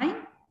AEFI.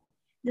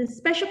 The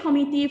Special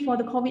Committee for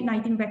the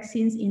COVID-19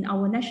 vaccines in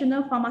our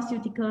National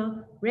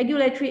Pharmaceutical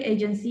Regulatory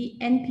Agency,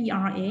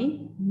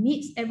 NPRA,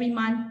 meets every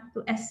month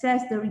to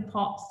assess the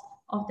reports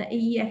of the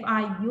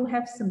AEFI you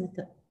have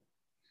submitted.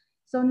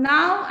 So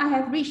now I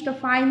have reached the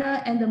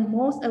final and the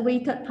most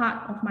awaited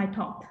part of my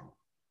talk.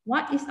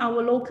 What is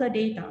our local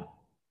data?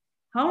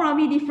 How are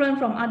we different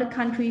from other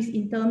countries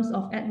in terms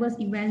of adverse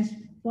events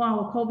for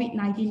our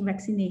COVID-19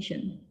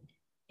 vaccination?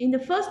 In the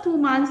first 2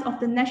 months of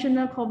the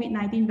National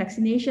COVID-19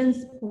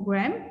 vaccinations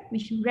program,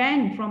 which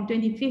ran from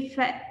 25th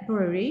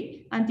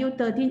February until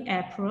 13th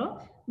April,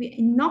 we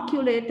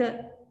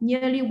inoculated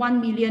nearly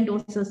 1 million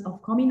doses of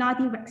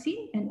Comirnaty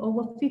vaccine and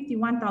over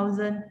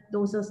 51,000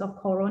 doses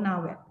of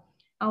CoronaVac.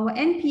 Our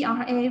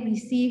NPRA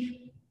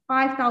received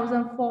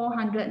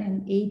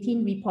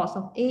 5,418 reports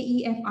of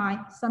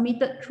AEFI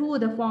submitted through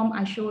the form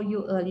I showed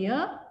you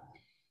earlier.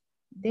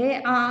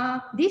 These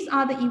are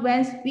the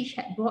events which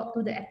had brought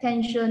to the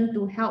attention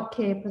to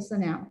healthcare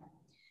personnel.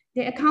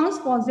 They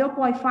account for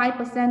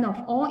 0.5% of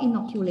all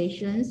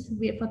inoculations,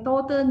 with a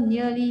total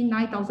nearly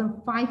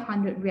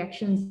 9,500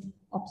 reactions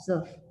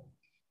observed.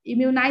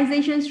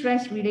 Immunization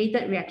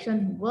stress-related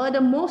reactions were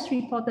the most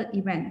reported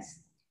events.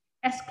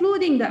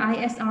 Excluding the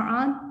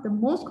ISRR, the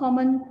most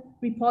common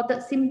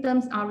reported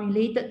symptoms are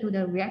related to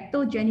the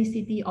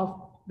reactogenicity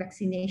of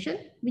vaccination,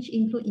 which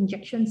include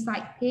injection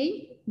site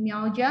pain,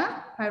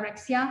 myalgia,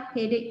 pyrexia,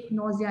 headache,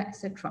 nausea,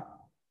 etc.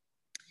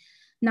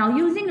 Now,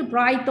 using the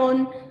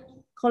Brighton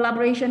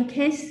collaboration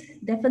case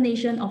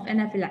definition of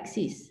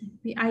anaphylaxis,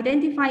 we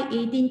identified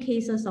 18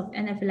 cases of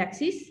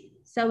anaphylaxis,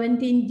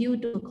 17 due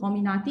to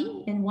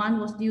Comirnaty, and 1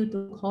 was due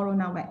to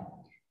CoronaVac.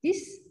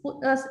 This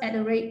put us at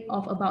a rate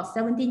of about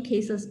 17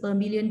 cases per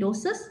million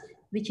doses,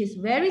 which is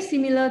very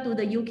similar to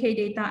the UK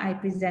data I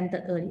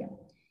presented earlier.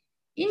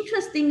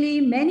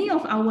 Interestingly, many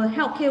of our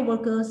healthcare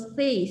workers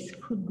face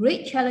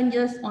great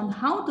challenges on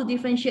how to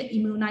differentiate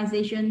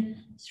immunization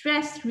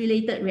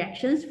stress-related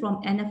reactions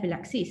from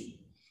anaphylaxis.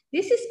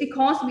 This is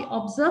because we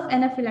observed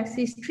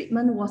anaphylaxis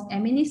treatment was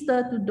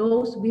administered to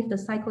those with the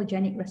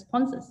psychogenic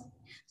responses.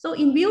 So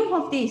in view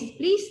of this,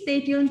 please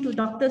stay tuned to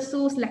Dr.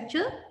 Su's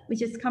lecture,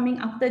 which is coming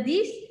after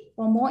this,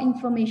 for more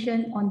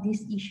information on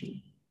this issue.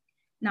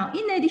 Now,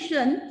 in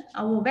addition,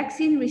 our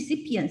vaccine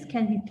recipients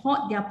can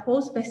report their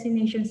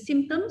post-vaccination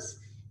symptoms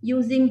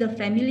using the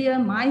familiar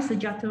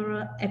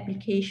MySejahtera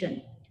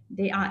application.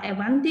 There are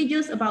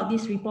advantages about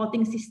this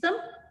reporting system,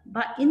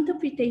 but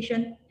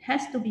interpretation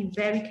has to be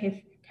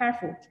very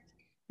careful.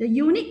 The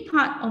unique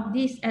part of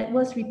this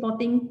adverse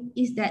reporting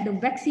is that the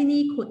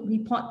vaccinee could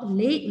report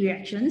late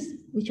reactions,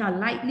 which are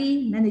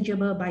likely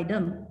manageable by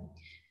them.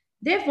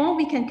 Therefore,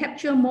 we can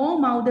capture more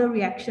milder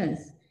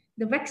reactions.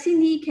 The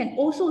vaccinee can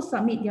also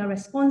submit their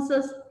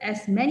responses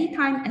as many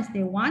times as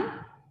they want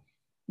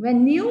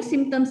when new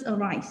symptoms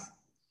arise.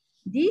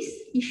 The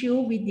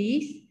issue with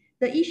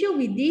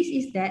this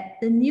is that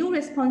the new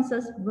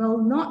responses will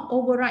not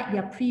override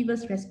their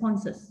previous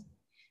responses.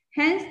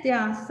 Hence, there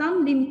are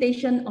some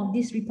limitations of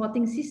this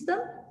reporting system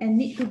and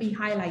need to be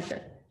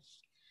highlighted.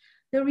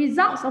 The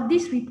results of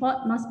this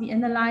report must be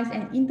analyzed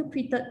and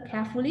interpreted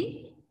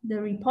carefully.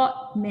 The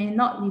report may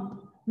not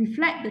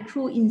reflect the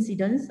true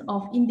incidence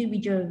of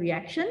individual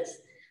reactions.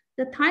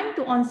 The time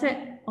to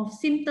onset of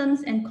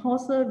symptoms and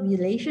causal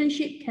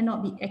relationship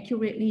cannot be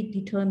accurately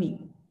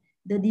determined.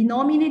 The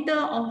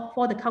denominator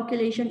for the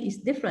calculation is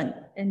different,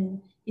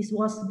 and it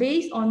was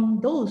based on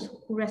those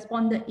who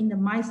responded in the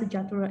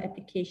MySejahtera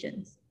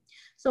applications.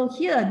 So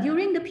here,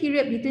 during the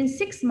period between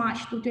 6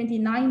 March to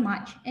 29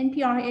 March,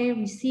 NPRA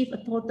received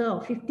a total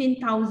of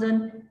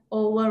 15,000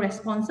 over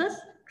responses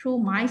through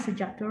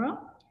MySejahtera.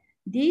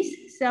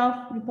 These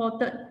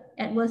self-reported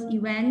adverse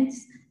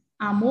events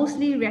are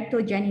mostly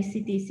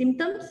reactogenicity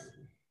symptoms,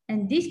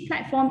 and this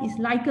platform is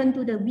likened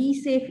to the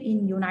V-Safe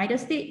in United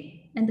States,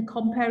 and the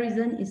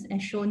comparison is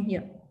as shown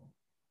here.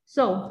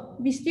 So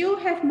we still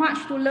have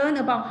much to learn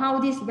about how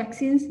these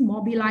vaccines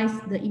mobilize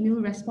the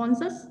immune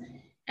responses,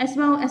 as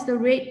well as the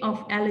rate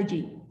of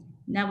allergy.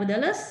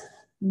 Nevertheless,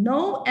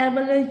 no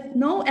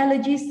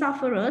allergy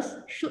sufferers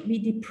should be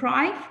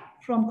deprived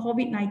from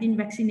COVID-19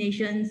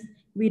 vaccinations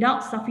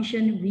without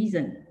sufficient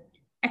reason,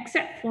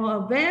 except for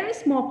a very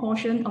small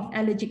portion of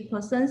allergic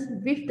persons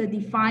with the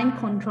defined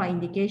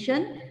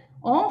contraindication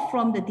or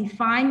from the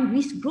defined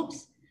risk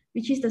groups,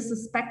 which is the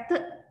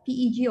suspected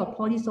PEG or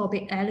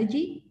polysorbate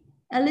allergy.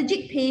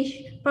 Allergic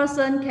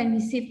person can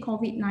receive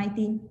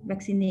COVID-19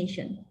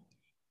 vaccination.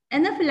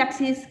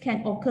 Anaphylaxis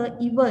can occur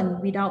even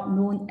without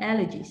known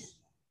allergies.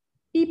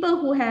 People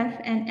who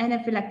have an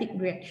anaphylactic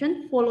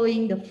reaction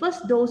following the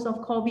first dose of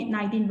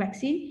COVID-19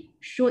 vaccine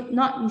should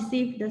not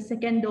receive the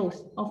second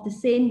dose of the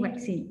same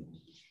vaccine.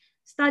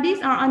 Studies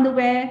are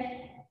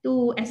underway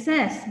to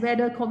assess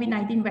whether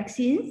COVID-19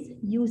 vaccines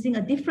using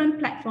a different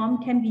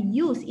platform can be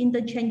used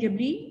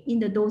interchangeably in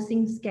the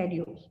dosing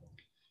schedule.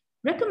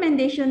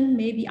 Recommendation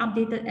may be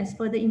updated as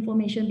further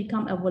information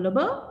become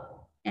available,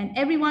 and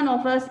every one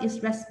of us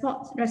is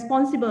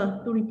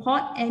responsible to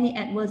report any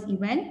adverse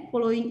event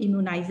following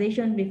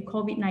immunization with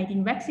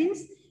COVID-19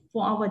 vaccines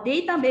for our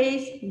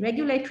database,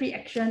 regulatory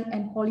action,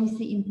 and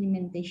policy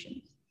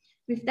implementation.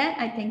 With that,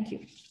 I thank you.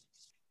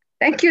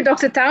 Thank you,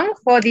 Dr. Tang,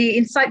 for the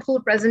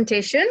insightful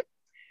presentation.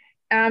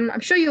 I'm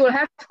sure you will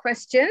have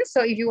questions.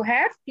 So if you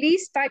have,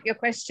 please type your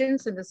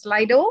questions in the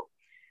Slido,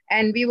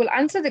 and we will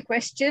answer the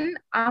question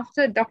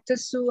after Dr.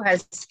 Su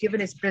has given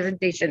his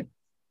presentation.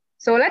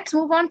 So let's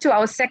move on to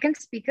our second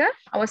speaker.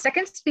 Our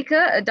second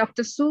speaker,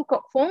 Dr. Su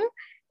Kok Fong,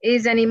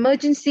 is an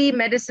emergency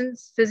medicine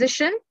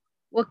physician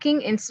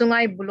working in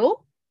Sungai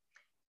Buloh.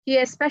 He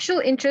has special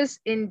interest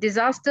in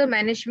disaster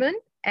management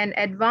and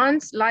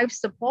advanced life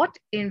support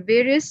in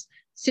various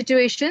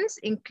situations,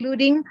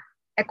 including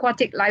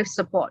aquatic life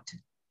support.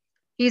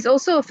 He is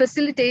also a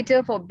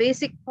facilitator for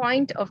basic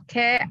point of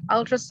care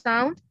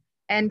ultrasound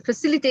and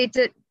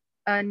facilitated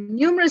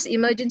numerous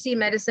emergency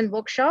medicine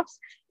workshops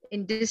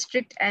in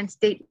district and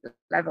state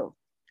level.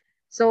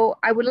 So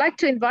I would like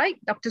to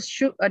invite Dr.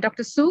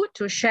 Su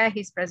to share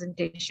his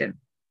presentation.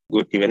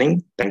 Good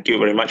evening. Thank you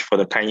very much for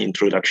the kind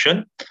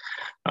introduction.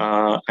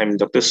 I'm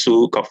Dr.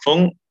 Su Kok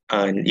Fong,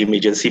 an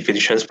emergency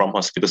physician from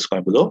Hospital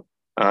Sungai Buloh.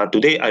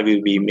 Today, I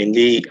will be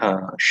mainly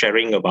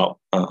sharing about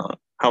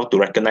how to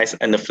recognize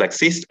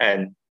anaphylaxis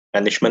and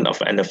management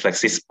of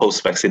anaphylaxis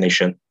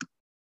post-vaccination.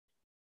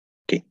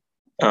 Okay,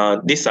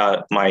 these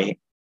are my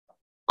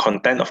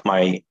content of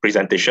my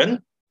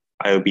presentation.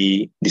 I will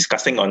be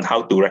discussing on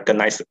how to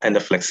recognize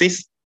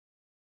anaphylaxis,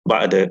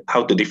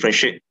 how to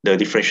differentiate the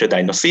differential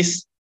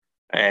diagnosis,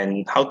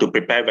 and how to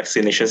prepare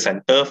vaccination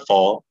center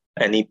for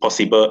any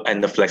possible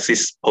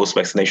anaphylaxis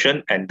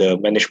post-vaccination and the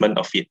management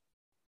of it.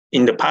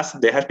 In the past,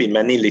 there have been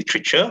many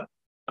literature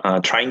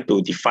trying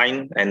to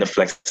define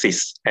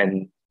anaphylaxis,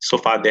 and so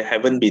far there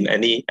haven't been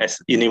any as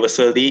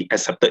universally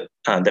accepted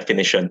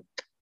definition.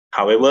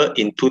 However,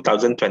 in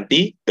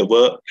 2020, the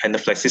World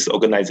Anaphylaxis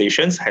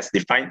Organization has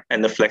defined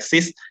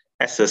anaphylaxis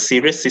as a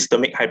serious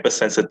systemic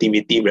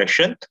hypersensitivity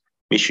reaction,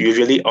 which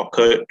usually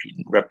occurs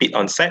in rapid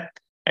onset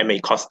and may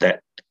cause death.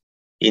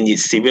 In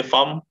its severe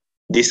form,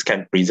 this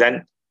can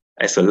present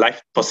as a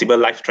possible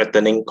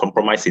life-threatening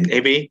compromise in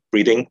airway,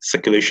 breathing,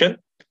 circulation,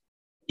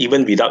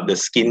 even without the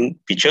skin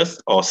features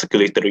or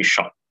circulatory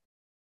shock.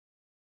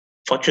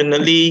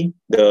 Fortunately,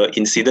 the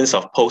incidence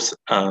of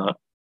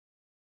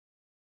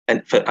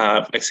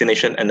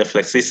post-vaccination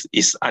anaphylaxis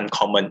is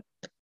uncommon.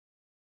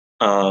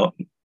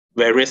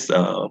 Various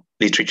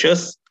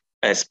literatures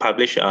has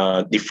published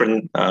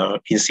different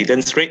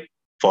incidence rate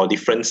for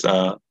different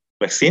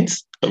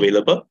vaccines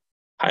available.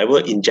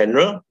 However, in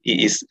general, it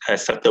is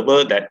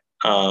acceptable that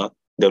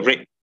the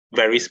rate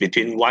varies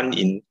between 1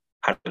 in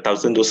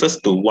 100,000 doses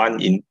to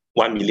 1 in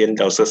 1 million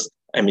doses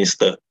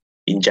administered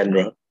in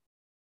general.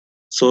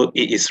 So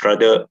it is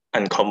rather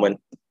uncommon.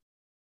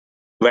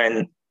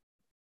 When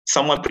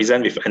someone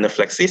presents with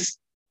anaphylaxis,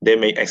 they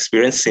may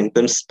experience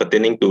symptoms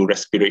pertaining to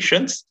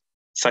respirations,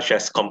 such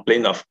as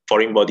complaint of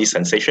foreign body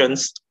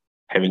sensations,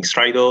 having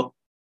stridor,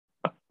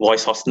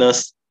 voice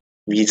hoarseness,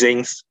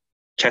 wheezings,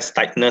 chest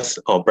tightness,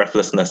 or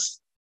breathlessness.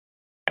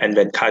 And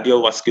when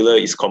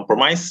cardiovascular is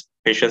compromised,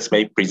 patients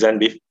may present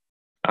with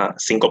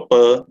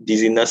syncope,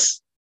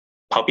 dizziness,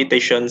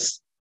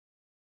 palpitations,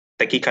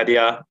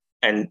 tachycardia,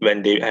 and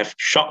when they have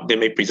shock, they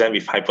may present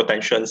with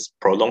hypotension,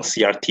 prolonged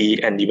CRT,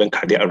 and even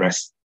cardiac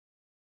arrest.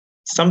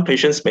 Some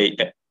patients may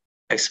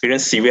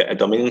experience severe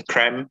abdominal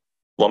cramp,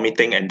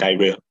 vomiting, and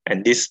diarrhea,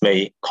 and this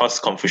may cause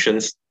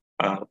confusions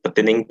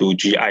pertaining to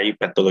GI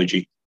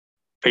pathology.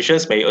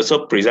 Patients may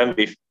also present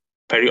with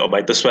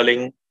periorbital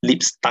swelling,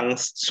 lips, tongue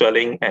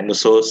swelling, and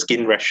also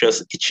skin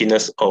rashes,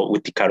 itchiness, or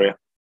urticaria.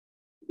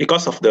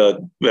 Because of the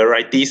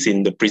varieties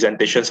in the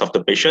presentations of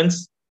the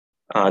patients,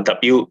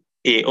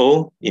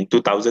 WAO in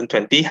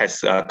 2020 has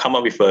come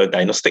up with a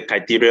diagnostic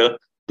criteria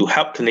to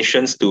help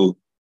clinicians to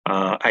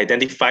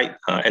identify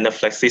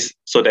anaphylaxis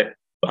so that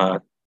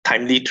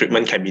timely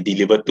treatment can be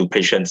delivered to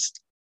patients.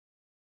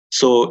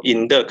 So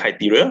in the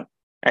criteria,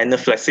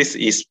 anaphylaxis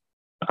is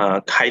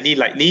highly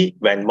likely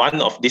when one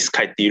of these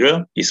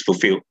criteria is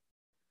fulfilled.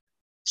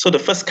 So the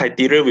first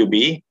criteria will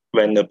be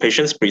when the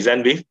patients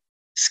present with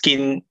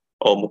skin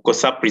or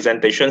mucosa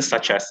presentations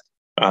such as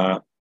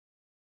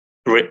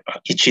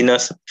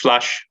itchiness,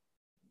 flush,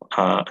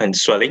 and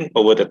swelling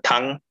over the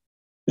tongue,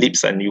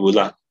 lips, and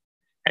uvula.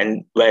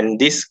 And when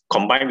this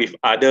combined with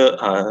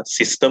other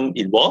systems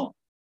involved,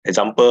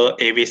 example,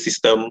 airway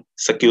system,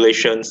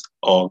 circulations,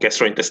 or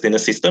gastrointestinal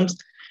systems,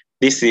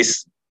 this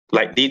is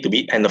likely to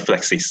be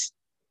anaphylaxis.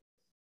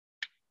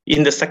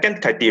 In the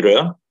second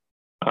criteria,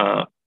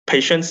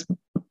 patients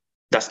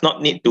does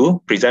not need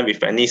to present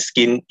with any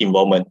skin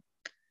involvement.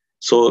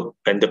 So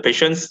when the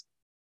patient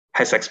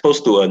has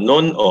exposed to a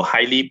known or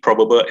highly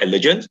probable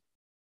allergen,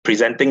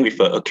 presenting with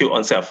an acute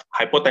onset of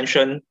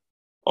hypotension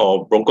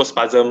or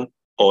bronchospasm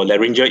or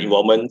laryngeal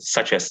involvement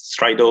such as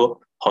stridor,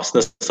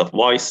 hoarseness of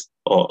voice,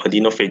 or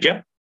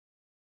adenophagia,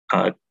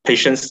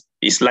 patients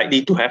is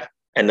likely to have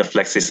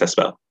anaphylaxis as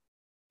well.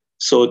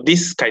 So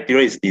this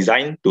criteria is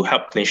designed to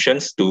help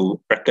clinicians to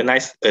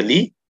recognize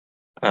early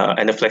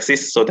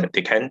anaphylaxis so that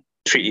they can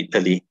treat it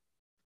early.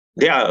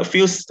 There are a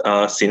few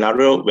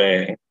scenarios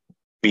where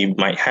we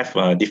might have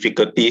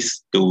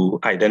difficulties to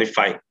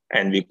identify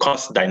and will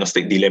cause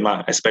diagnostic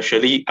dilemma,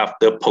 especially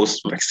after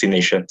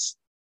post-vaccinations.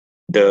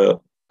 The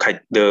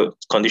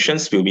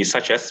conditions will be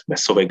such as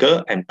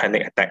vasovagal and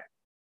panic attack,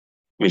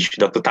 which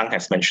Dr. Tang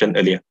has mentioned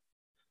earlier.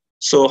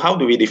 So how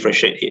do we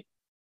differentiate it?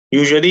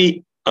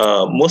 Usually,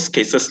 most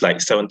cases like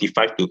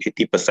 75 to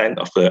 80%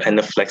 of the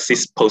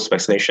anaphylaxis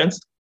post-vaccinations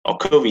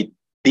occur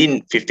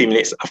within 50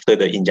 minutes after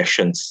the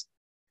injections.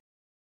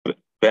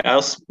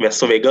 Whereas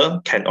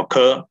vasovagal can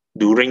occur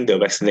during the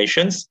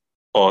vaccinations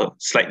or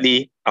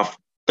slightly after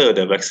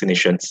the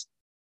vaccinations.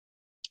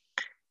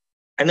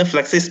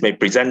 Anaphylaxis may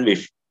present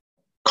with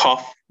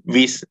cough,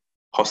 wheeze,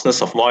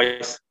 hoarseness of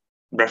voice,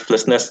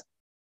 breathlessness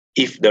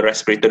if the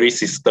respiratory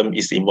system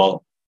is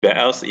involved.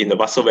 Whereas in the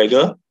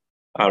vasovagal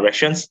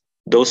reactions,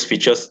 those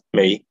features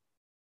may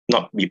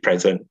not be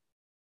present.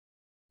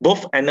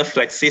 Both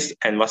anaphylaxis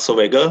and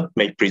vasovagal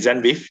may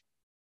present with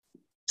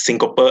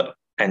syncope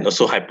and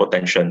also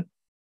hypotension.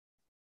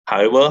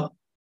 However,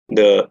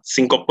 the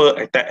syncope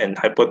attack and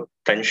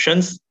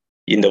hypotensions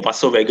in the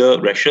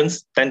vasovagal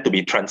reactions tend to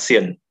be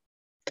transient,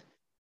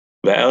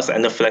 whereas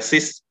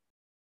anaphylaxis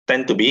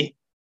tend to be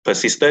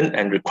persistent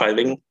and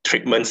requiring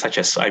treatment such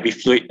as IV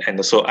fluid and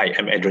also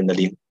IM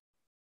adrenaline.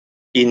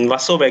 In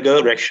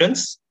vasovagal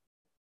reactions,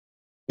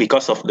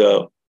 because of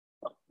the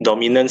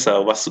dominance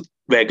of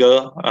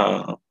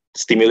vasovagal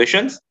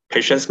stimulations,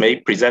 patients may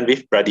present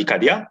with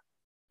bradycardia,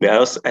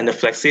 whereas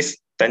anaphylaxis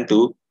tend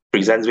to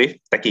present with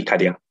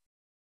tachycardia.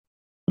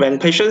 When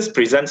patients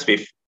present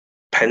with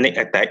panic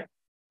attack,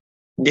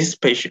 these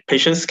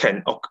patients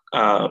can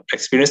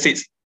experience it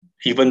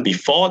even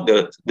before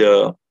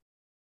the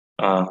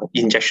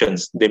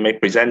injections. They may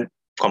present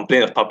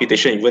complaint of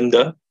palpitation even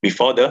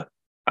before the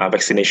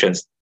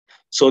vaccinations.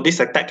 So this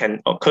attack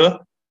can occur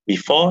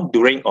before,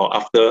 during, or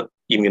after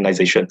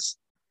immunizations.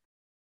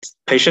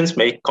 Patients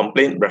may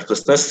complain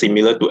breathlessness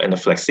similar to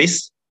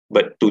anaphylaxis,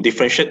 but to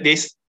differentiate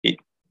this,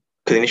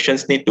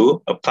 clinicians need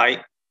to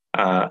apply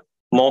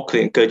more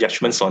clinical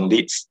judgments on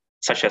leads,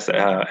 such as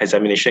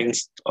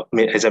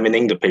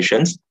examining the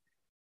patients.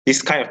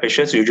 This kind of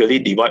patients usually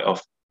devoid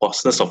of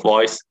hoarseness of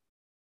voice,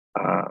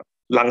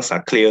 lungs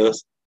are clear,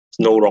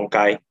 no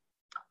rhonchi.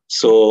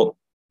 So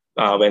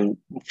when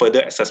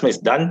further assessment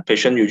is done,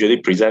 patient usually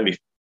present with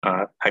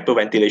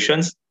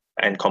hyperventilations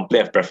and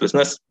complaint of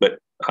breathlessness, but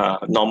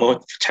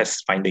normal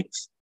chest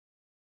findings.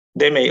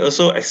 They may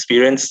also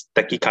experience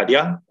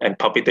tachycardia and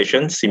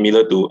palpitation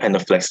similar to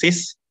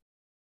anaphylaxis,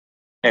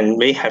 and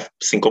may have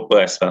syncope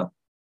as well.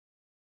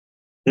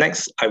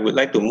 Next, I would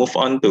like to move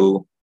on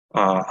to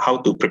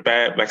how to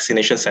prepare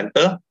vaccination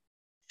center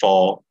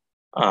for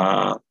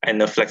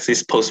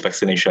anaphylaxis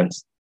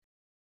post-vaccinations.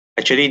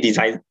 Actually,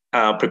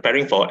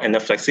 preparing for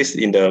anaphylaxis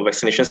in the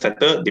vaccination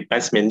center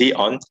depends mainly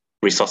on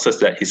resources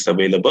that is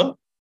available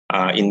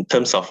in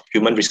terms of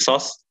human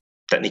resource,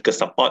 technical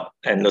support,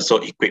 and also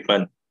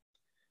equipment.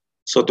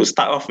 So to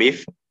start off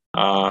with,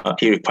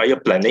 it requires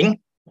planning.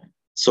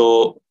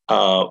 So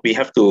we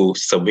have to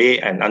survey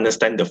and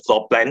understand the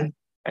floor plan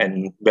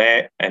and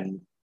where and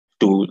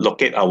to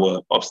locate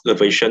our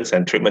observations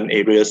and treatment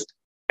areas,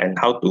 and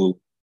how to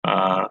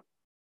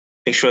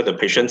make sure the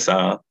patients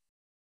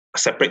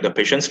separate the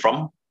patients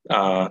from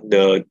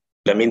the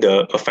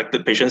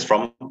affected patients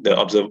from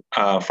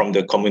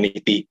the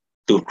community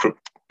to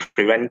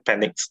prevent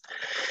panics.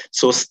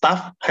 So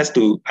staff has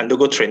to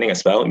undergo training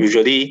as well.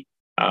 Usually,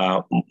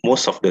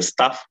 most of the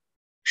staff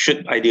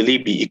should ideally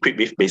be equipped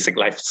with basic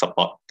life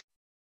support,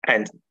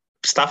 and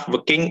staff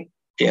working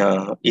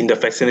in the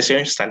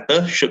vaccination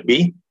center should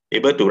be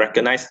able to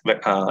recognize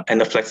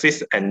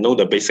anaphylaxis and know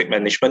the basic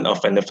management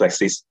of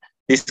anaphylaxis.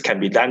 This can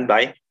be done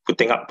by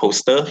putting up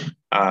poster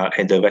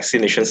at the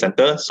vaccination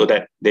center so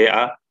that they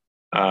are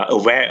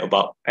aware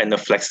about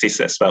anaphylaxis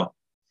as well.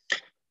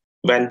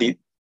 When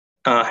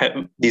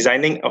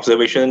designing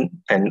observation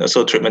and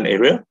also treatment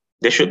area,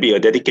 there should be a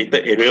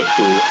dedicated area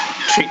to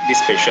treat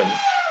this patient.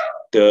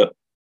 The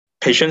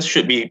patients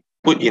should be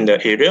put in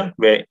the area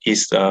where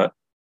is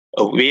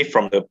away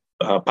from the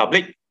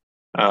public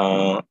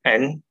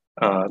and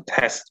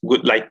has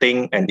good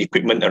lighting and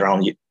equipment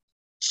around it.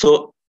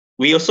 So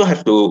we also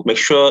have to make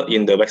sure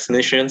in the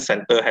vaccination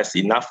center has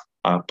enough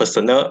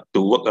personnel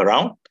to work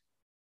around.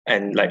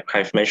 And like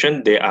I've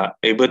mentioned, they are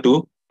able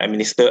to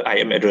administer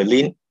IM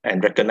adrenaline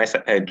and recognize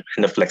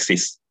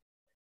anaphylaxis.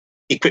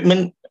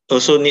 Equipment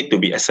also need to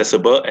be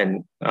accessible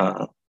and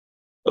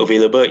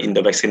available in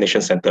the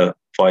vaccination center.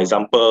 For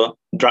example,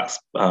 drugs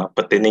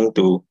pertaining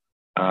to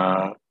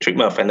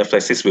treatment of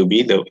anaphylaxis will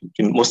be the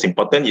most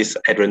important is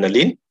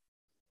adrenaline.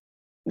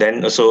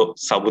 Then also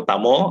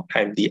salbutamol,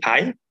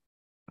 MDI,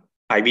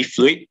 IV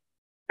fluid,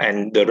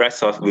 and the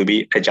rest of will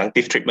be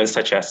adjunctive treatments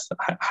such as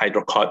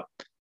hydrocot,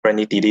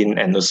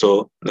 ranitidine, and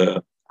also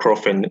the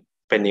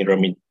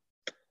chlorpheniramine.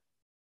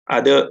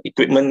 Other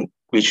equipment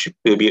which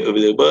will be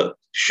available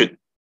should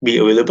be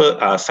available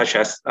such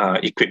as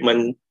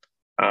equipment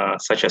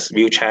such as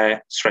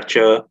wheelchair,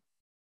 stretcher,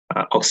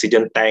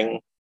 oxygen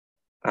tank,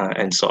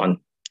 and so on.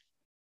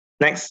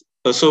 Next,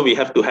 also we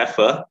have to have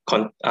a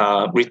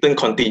written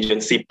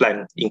contingency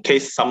plan in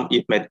case some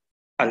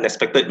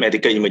unexpected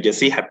medical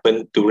emergency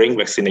happen during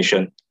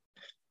vaccination.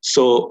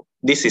 So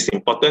this is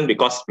important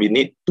because we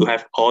need to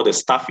have all the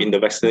staff in the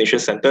vaccination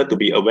center to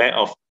be aware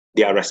of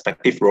their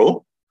respective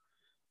role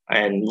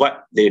and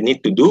what they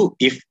need to do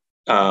if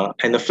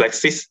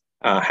anaphylaxis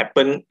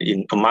happen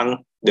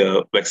among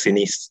the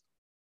vaccinees.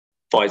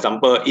 For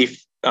example,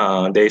 if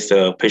there is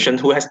a patient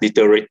who has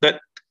deteriorated,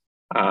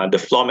 the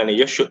floor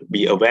manager should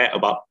be aware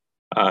about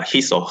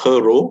his or her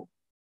role,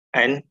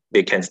 and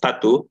they can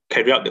start to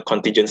carry out the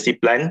contingency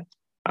plan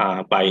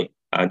by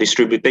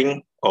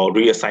distributing or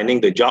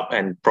reassigning the job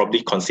and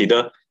probably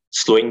consider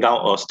slowing down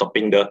or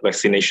stopping the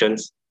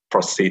vaccinations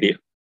procedure.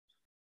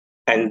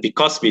 And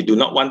because we do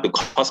not want to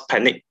cause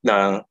panic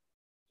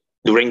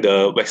during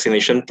the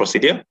vaccination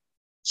procedure,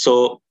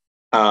 so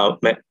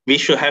we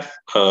should have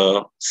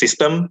a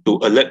system to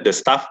alert the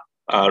staff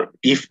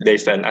if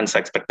there's an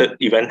unexpected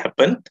event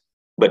happen,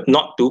 but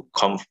not to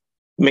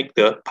make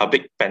the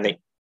public panic.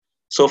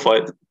 So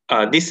for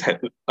this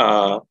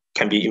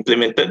can be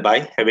implemented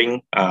by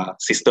having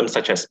systems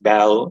such as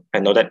bell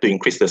and all that to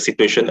increase the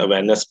situation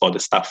awareness for the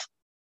staff.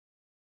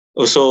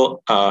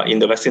 Also, in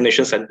the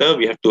vaccination center,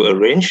 we have to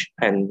arrange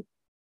and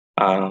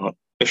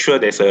make sure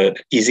there's a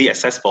easy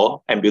access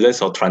for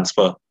ambulance or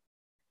transfer.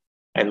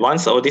 And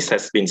once all this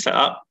has been set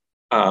up,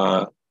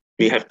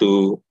 we have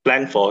to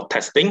plan for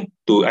testing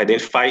to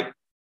identify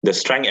the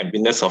strength and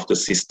weakness of the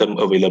system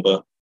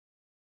available.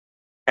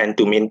 And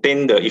to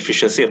maintain the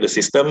efficiency of the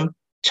system,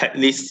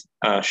 checklists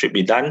should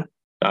be done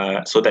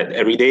so that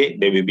every day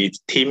there will be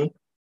a team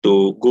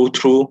to go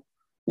through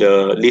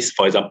the list,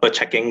 for example,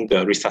 checking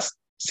the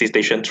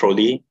resuscitation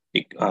trolley,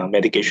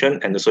 medication,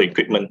 and also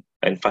equipment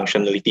and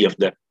functionality of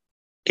that.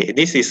 Okay,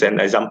 this is an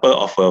example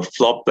of a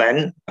floor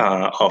plan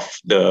of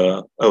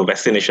the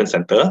vaccination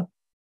center.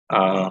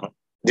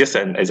 Just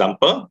an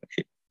example.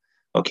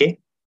 Okay,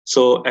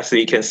 so as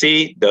you can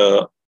see,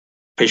 the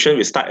patient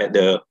will start at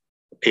the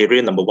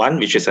area number 1,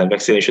 which is a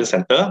vaccination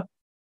center,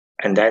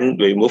 and then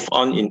we move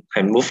on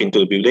and move into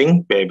the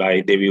building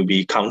whereby they will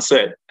be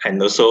counseled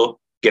and also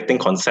getting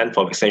consent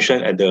for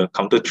vaccination at the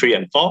counter 3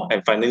 and 4,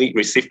 and finally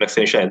receive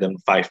vaccination at number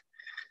 5.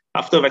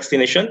 After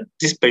vaccination,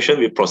 this patient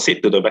will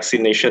proceed to the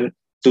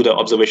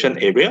observation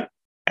area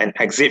and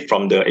exit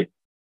from the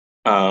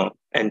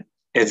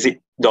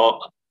exit door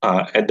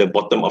at the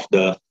bottom of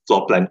the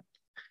floor plan.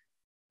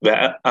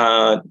 Where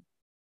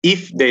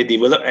if they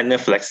develop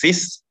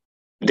anaphylaxis,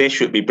 they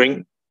should be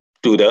bring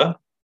to the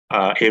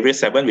area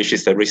 7, which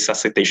is the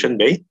resuscitation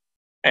bay,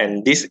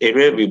 and this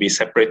area will be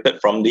separated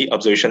from the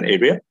observation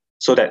area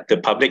so that the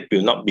public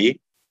will not be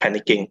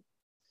panicking.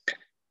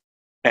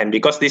 And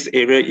because this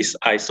area is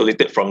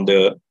isolated from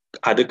the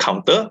other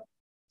counter,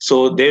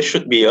 so there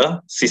should be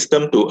a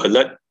system to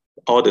alert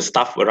all the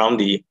staff around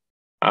the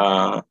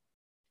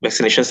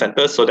vaccination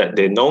center so that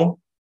they know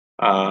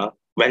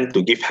when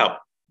to give help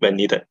when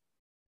needed.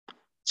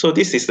 So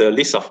this is the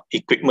list of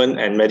equipment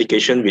and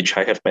medication which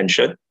I have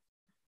mentioned.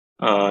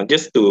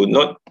 Just to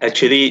note,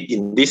 actually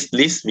in this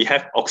list, we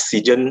have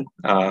oxygen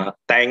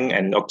tank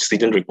and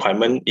oxygen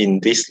requirement in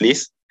this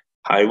list.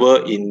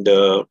 However, in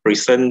the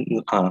recent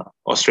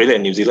Australia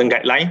and New Zealand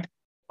guideline,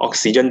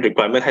 oxygen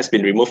requirement has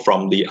been removed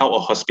from the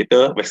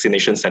out-of-hospital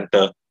vaccination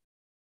center.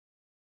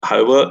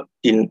 However,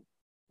 in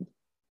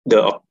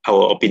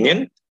our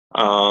opinion,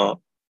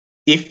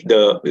 if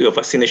the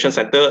vaccination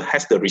center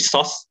has the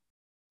resource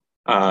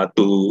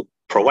to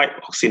provide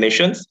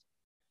vaccinations,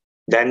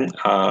 then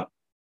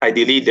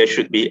ideally there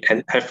should be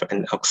have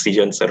an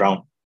oxygen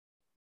around.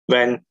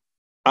 When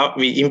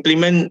we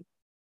implement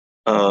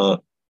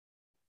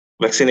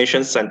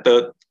vaccination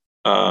center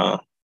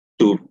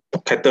to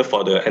cater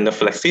for the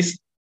anaphylaxis,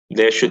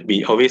 there should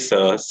be always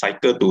a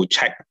cycle to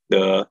check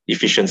the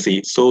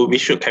efficiency. So we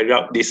should carry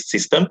out this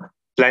system: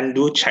 plan,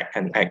 do, check,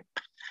 and act.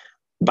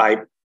 By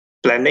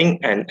planning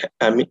and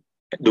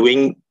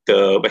doing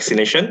the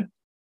vaccination,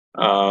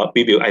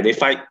 we will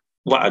identify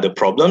what are the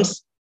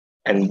problems,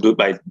 and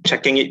by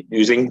checking it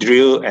using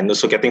drill and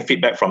also getting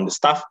feedback from the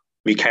staff,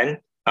 we can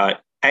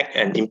act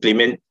and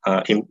implement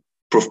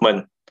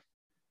improvement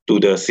to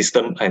the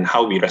system and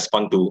how we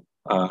respond to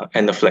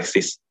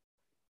anaphylaxis.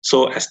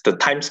 So as the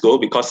times go,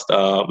 because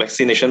the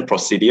vaccination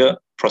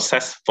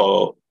process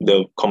for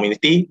the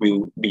community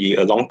will be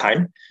a long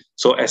time.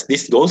 So as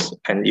this goes,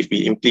 and if we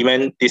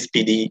implement this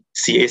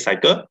PDCA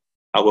cycle,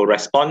 our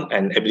response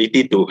and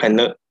ability to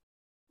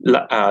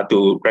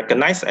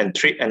recognize and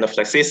treat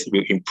anaphylaxis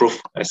will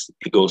improve as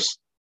it goes.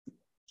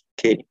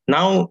 Okay,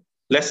 now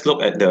let's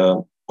look at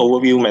the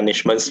overview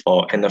management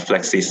for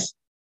anaphylaxis.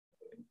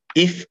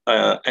 If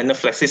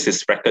anaphylaxis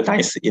is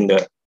recognized in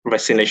the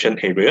vaccination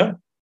area,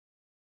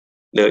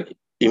 the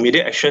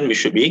immediate action we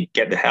should be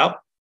get the help,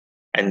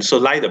 and so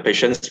lie the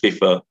patients with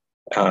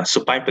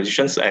supine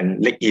positions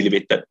and leg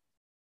elevated.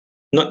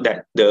 Note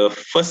that the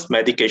first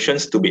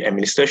medications to be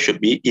administered should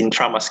be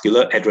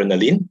intramuscular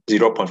adrenaline,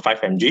 0.5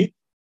 mg,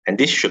 and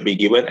this should be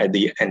given at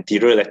the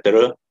anterior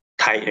lateral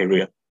thigh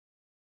area.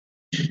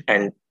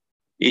 And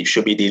it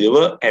should be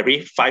delivered every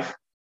 5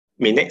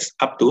 minutes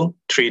up to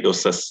 3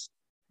 doses.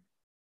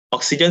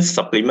 Oxygen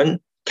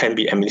supplement can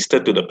be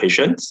administered to the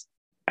patients,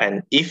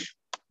 and if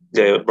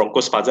the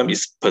bronchospasm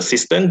is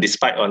persistent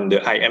despite on the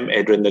IM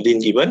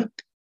adrenaline given,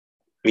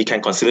 we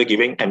can consider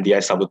giving MDI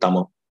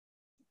salbutamol.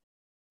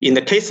 In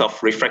the case of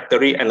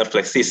refractory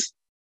anaphylaxis,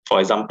 for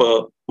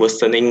example,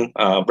 worsening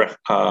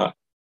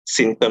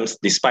symptoms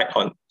despite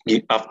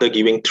after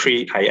giving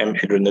 3 IM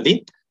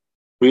adrenaline,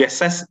 we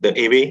assess the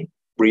airway,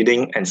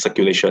 breathing, and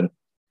circulation.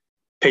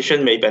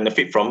 Patient may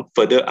benefit from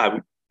further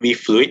IV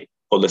fluid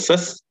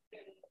bolus,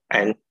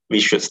 and we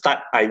should start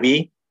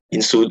IV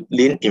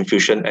insulin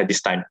infusion at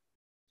this time.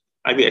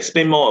 I will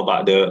explain more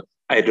about the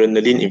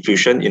adrenaline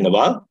infusion in a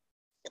while.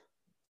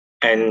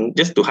 And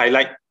just to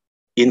highlight,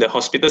 in the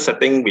hospital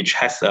setting which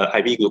has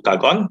IV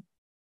glucagon,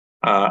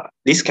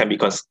 this can be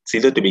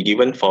considered to be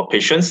given for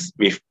patients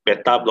with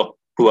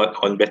who are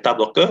on beta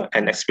blocker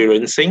and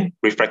experiencing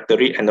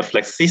refractory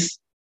anaphylaxis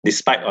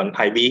despite on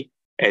IV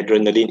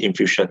adrenaline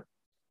infusion.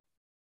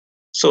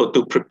 So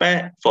to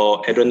prepare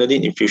for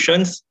adrenaline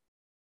infusions,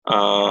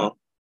 the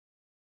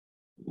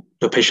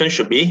patient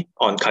should be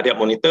on cardiac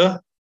monitor,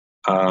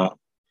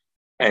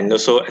 and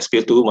also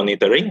SpO2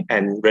 monitoring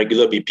and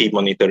regular BP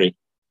monitoring.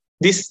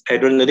 This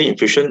adrenaline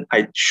infusion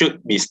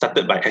should be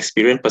started by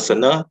experienced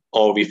personnel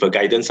or with the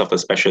guidance of a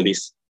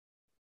specialist.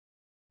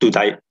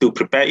 To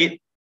prepare it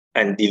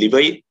and deliver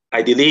it,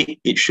 ideally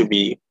it should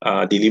be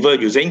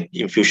delivered using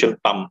infusion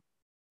pump.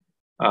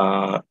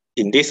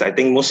 In this, I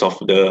think most of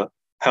the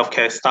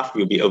healthcare staff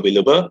will be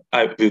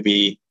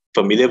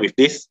familiar with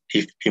this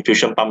if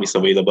infusion pump is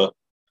available.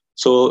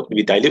 So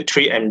we dilute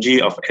 3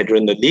 mg of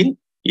adrenaline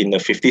in a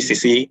 50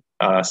 cc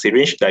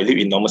syringe, dilute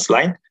in normal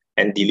saline,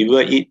 and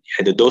deliver it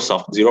at a dose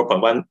of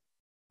 0.1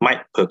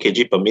 mic per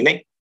kg per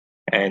minute,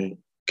 and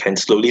can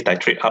slowly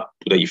titrate up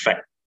to the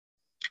effect.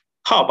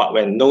 How about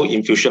when no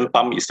infusion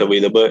pump is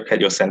available at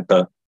your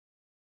center?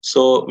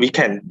 So we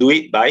can do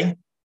it by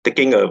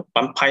taking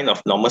 1 pint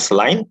of normal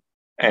saline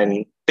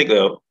and take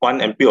 1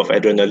 mp of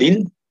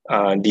adrenaline,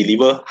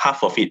 deliver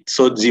half of it,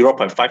 so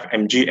 0.5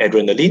 mg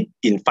adrenaline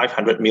in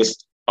 500 ml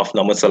of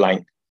normal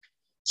saline.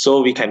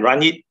 So we can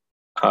run it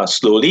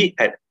slowly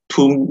at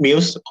 2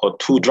 ml or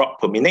 2 drops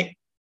per minute,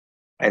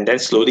 and then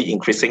slowly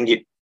increasing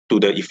it to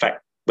the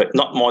effect, but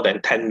not more than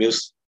 10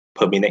 ml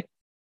per minute.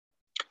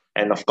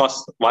 And of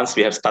course, once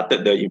we have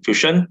started the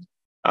infusion,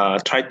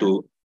 try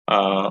to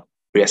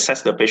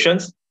reassess the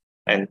patients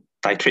and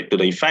titrate to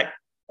the effect,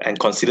 and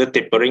consider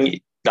tapering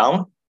it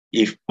down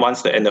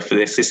once the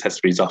anaphylaxis has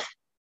resolved.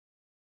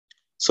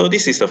 So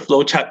this is a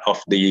flow chart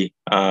of the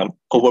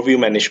overview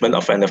management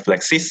of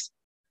anaphylaxis,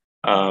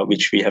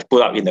 which we have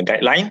put out in the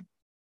guideline.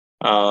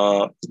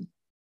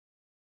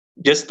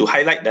 Just to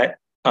highlight that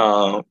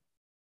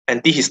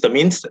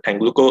antihistamines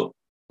and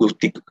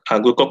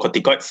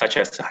glucocorticoids such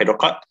as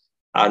hydrocot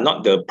are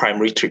not the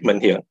primary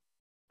treatment here.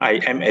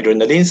 IM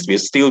adrenalines will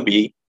still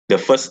be the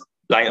first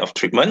line of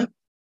treatment.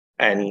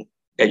 And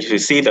as you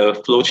see the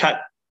flow chart,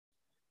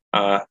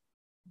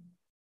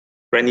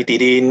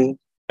 ranitidine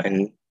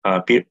and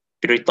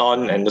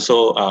Piriton and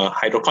also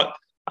hydrocot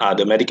are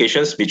the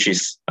medications which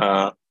is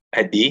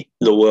at the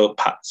lower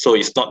part. So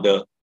it's not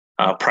the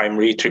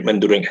primary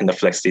treatment during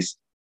anaphylaxis.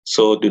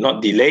 So do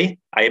not delay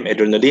IM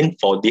adrenaline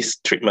for these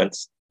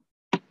treatments.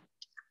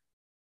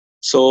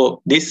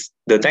 So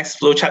the next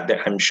flow chart that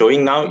I'm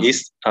showing now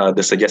is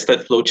the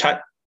suggested flow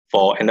chart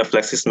for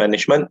anaphylaxis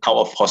management out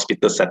of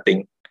hospital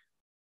setting.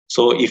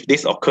 So if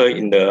this occurs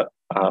in the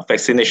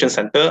vaccination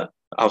center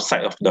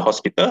outside of the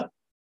hospital,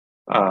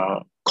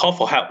 call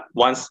for help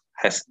once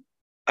has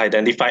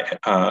identified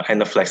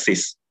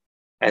anaphylaxis.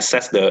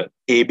 Assess the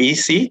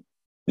ABC,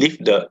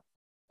 lift the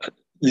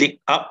leg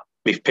up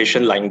with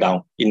patient lying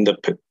down. In the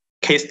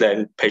case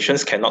that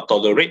patients cannot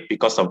tolerate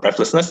because of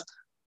breathlessness,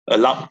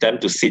 allow them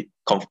to sit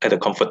at a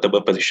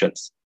comfortable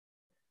positions.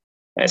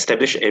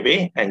 Establish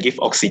airway and give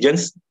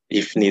oxygens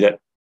if needed.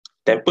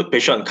 Then put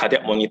patient on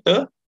cardiac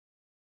monitor,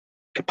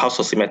 pulse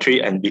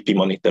oximetry, and BP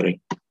monitoring.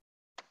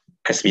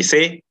 As we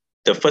say,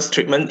 the first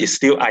treatment is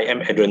still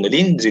IM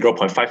adrenaline,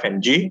 0.5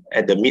 mg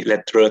at the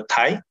mid-lateral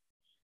thigh.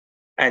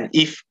 And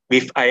if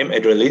with IM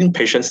adrenaline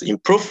patients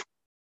improve,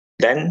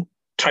 then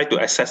try to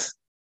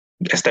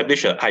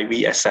establish an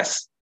IV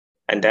access,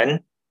 and then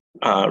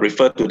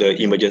refer to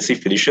the emergency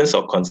physicians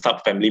or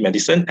consult family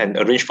medicine and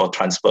arrange for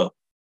transfer,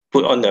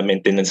 put on the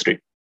maintenance strip.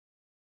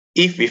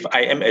 If with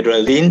IM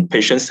adrenaline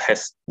patients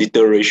has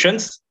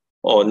deteriorations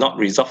or not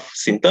resolved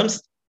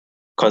symptoms,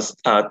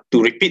 to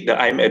repeat the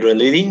IM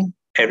adrenaline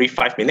every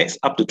 5 minutes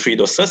up to 3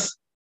 doses,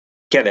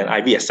 get an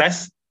IV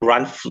access,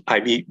 run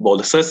IV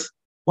boluses,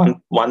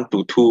 1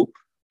 to 2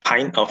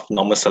 pints of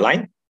normal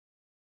saline.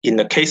 In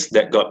the case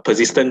that got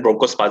persistent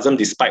bronchospasm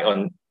despite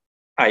on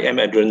IM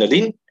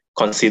adrenaline,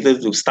 consider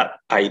to start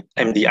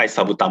MDI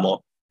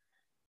salbutamol.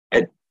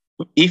 And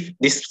if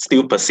this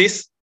still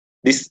persists,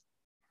 we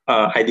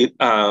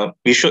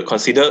should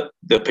consider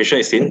the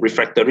patient is in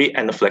refractory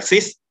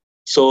anaphylaxis.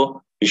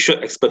 So we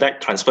should expedite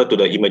transfer to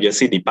the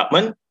emergency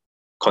department,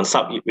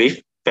 consult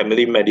with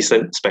family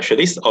medicine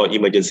specialists or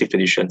emergency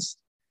physicians.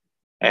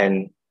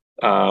 And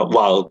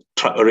while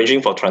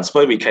arranging for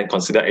transfer, we can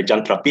consider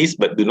adjunct therapies,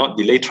 but do not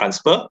delay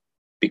transfer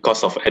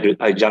because of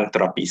adjunct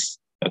therapies.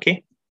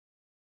 Okay.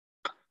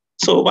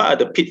 So what are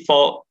the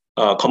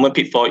common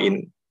pitfall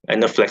in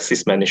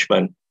anaphylaxis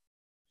management?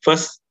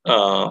 First,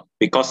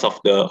 because of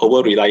the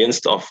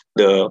over-reliance of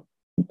the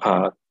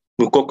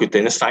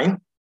mucocutaneous sign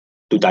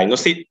to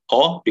diagnose it,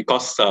 or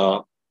because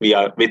we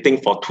are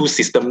waiting for 2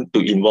 systems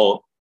to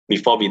involve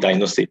before we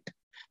diagnose it.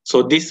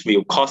 So this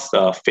will cause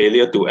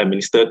failure to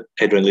administer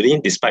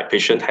adrenaline despite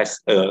patient has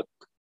a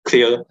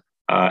clear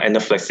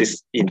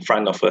anaphylaxis in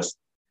front of us.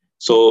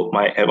 So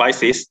my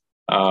advice is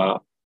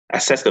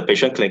assess the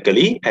patient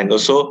clinically and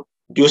also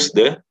use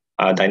the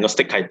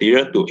diagnostic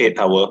criteria to aid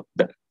our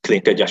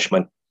clinical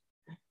judgment.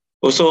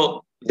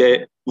 Also,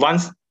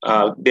 once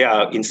there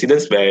are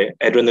incidents where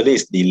adrenaline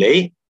is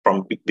delayed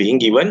from being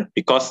given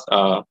because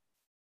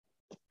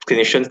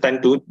clinicians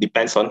tend to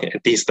depend on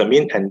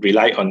antihistamine and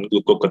rely on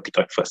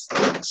glucocorticoid first.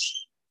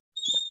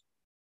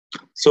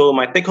 So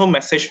my take-home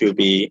message will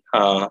be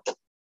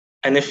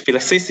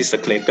anaphylaxis is a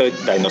clinical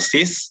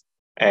diagnosis,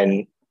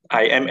 and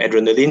IM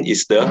adrenaline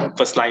is the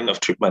first line of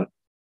treatment.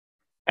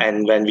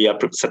 And when we are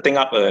setting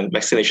up a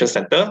vaccination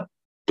center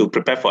to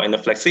prepare for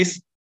anaphylaxis,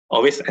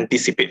 always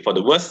anticipate for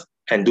the worst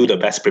and do the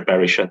best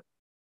preparation.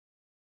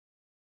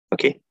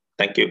 Okay,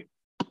 thank you.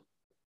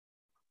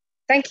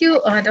 Thank you,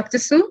 Dr.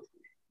 Su,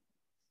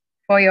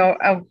 for your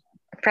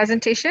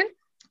presentation.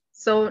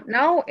 So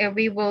now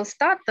we will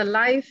start the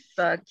live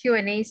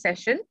Q&A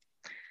session.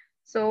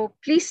 So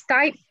please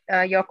type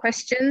your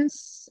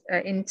questions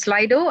in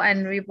Slido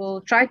and we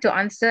will try to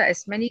answer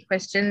as many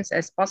questions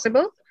as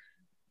possible.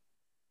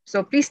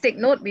 So please take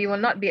note, we will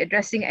not be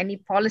addressing any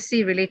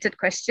policy-related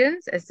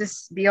questions as this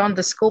is beyond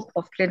the scope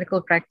of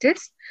clinical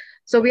practice.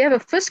 So we have a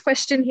first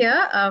question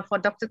here for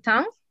Dr.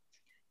 Tang.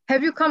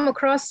 Have you come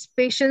across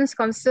patients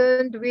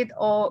concerned with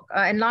or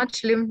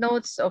enlarged lymph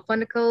nodes or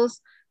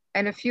funicles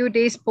and a few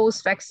days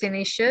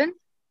post-vaccination?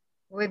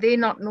 Were they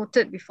not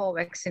noted before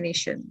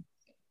vaccination?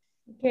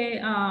 Okay,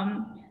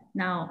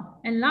 now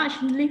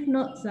enlarged lymph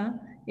nodes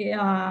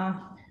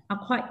are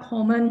quite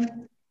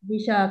common,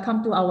 which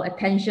come to our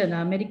attention,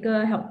 medical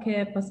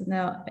healthcare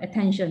personnel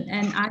attention.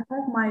 And I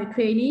have my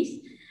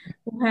trainees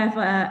who have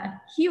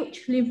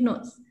huge lymph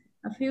nodes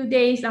a few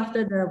days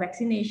after the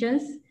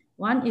vaccinations.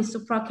 One is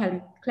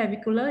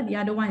supraclavicular, the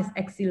other one is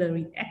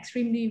axillary,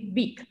 extremely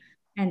big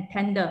and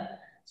tender.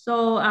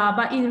 So,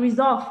 but it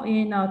resolved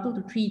in 2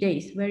 to 3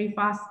 days, very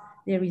fast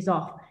they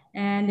resolve.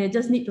 And they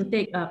just need to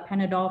take a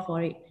Panadol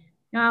for it.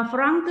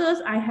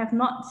 Furuncles, I have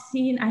not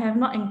seen, I have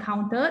not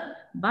encountered,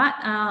 but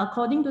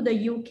according to the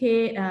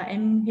UK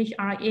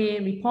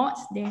MHRA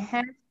reports, they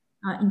have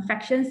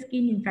infections,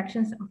 skin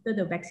infections after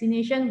the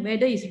vaccination.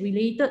 Whether it's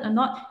related or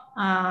not,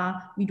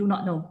 we do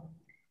not know.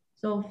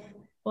 So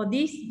for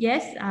this,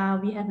 yes,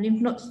 we have lymph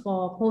nodes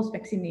for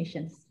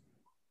post-vaccinations.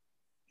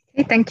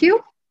 Okay, thank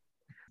you.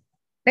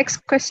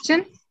 Next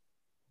question.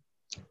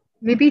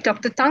 Maybe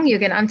Dr. Tang, you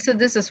can answer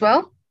this as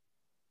well.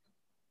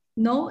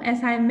 No,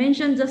 as I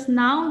mentioned just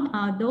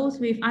now, those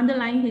with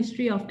underlying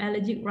history of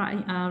allergic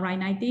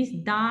rhinitis,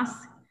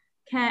 dust,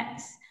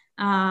 cats,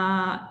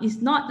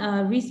 is not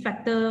a risk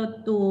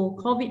factor to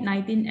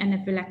COVID-19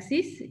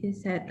 anaphylaxis.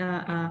 Is that,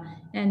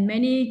 and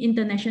many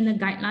international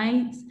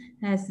guidelines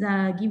has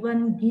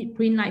given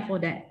green light for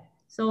that.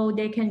 So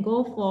they can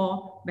go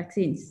for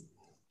vaccines.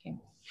 Okay.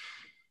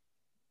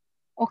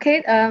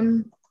 Okay.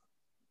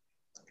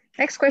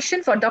 Next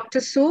question for Dr.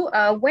 Su.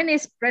 When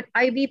is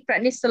IV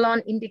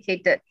prednisolone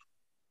indicated?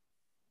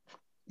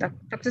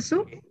 Dr.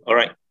 Su? All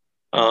right.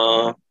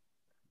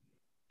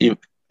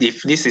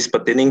 If this is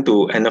pertaining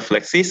to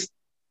anaphylaxis,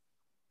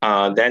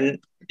 then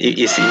it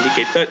is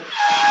indicated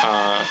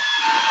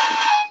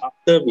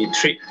after we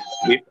treat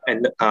with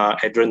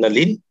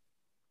adrenaline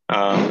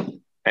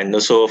and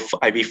also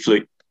IV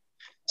fluid.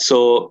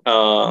 So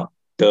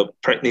the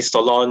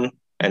prednisolone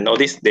and all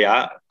this, they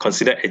are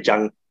considered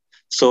adjunct.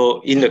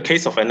 So in the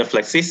case of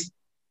anaphylaxis,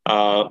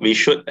 we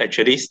should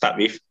actually start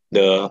with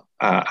the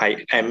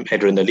IM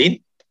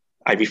adrenaline,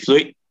 IV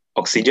fluid,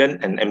 oxygen,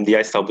 and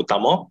MDI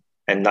salbutamol,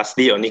 and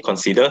lastly, only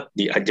consider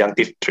the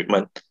adjunctive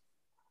treatment.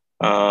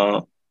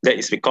 That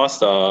is because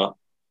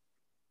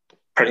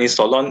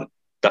prednisolone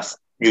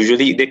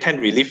usually they can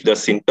relieve the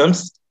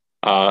symptoms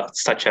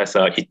such as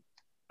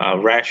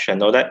rash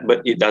and all that,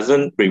 but it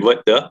doesn't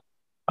revert the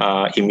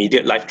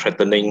immediate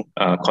life-threatening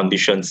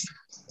conditions.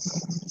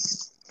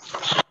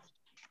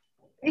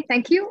 Okay,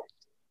 thank you.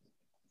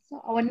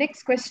 So our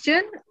next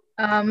question.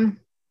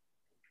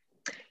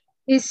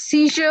 Is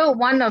seizure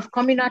one of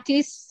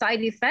Comirnaty's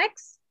side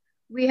effects?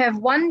 We have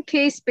one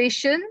case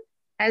patient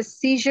has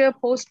seizure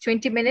post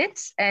 20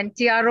 minutes and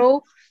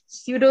TRO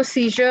pseudo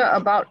seizure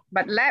but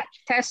lab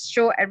tests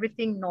show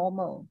everything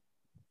normal.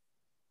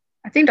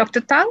 I think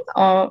Dr. Tang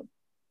or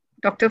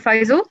Dr.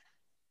 Faisal?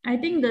 I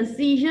think the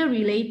seizure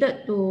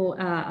related to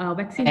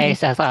vaccine.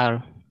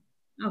 ISRR.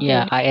 Okay.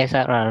 Yeah,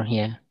 ISRR,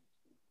 yeah.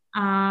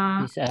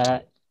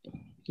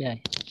 Yeah.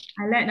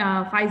 I let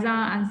Faisal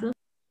answer.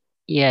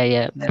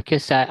 Yeah,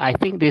 because I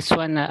think this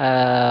one,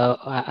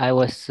 I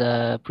was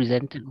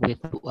presented with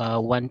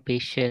one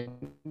patient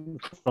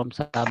from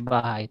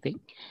Sabah, I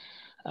think,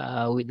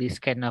 with this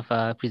kind of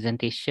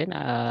presentation,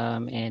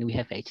 and we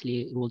have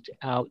actually ruled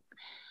out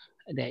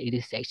that it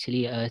is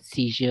actually a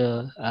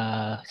seizure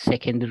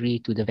secondary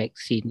to the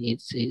vaccine.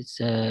 It's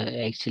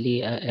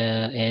actually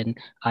an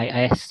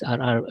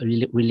ISRR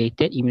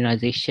related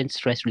immunization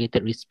stress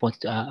related response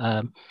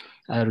to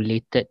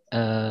related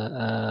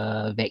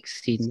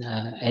vaccine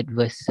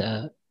adverse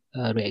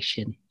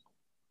reaction.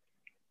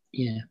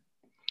 Yeah,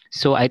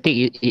 so I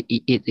think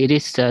it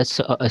is a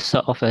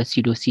sort of a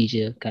pseudo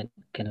seizure kind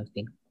of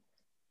thing.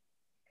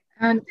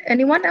 And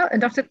anyone else,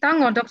 Dr.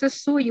 Tang or Dr.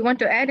 Su, you want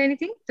to add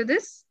anything to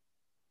this?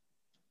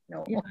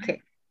 No. Yeah.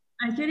 Okay.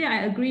 Actually,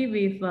 I agree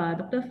with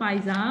Dr.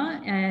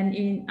 Faisal, and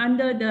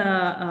under the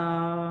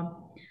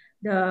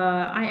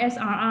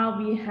ISRR,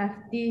 we have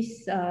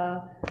this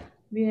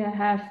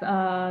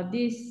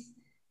this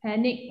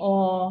panic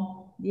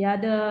or the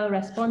other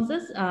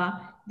responses.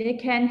 They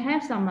can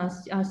have some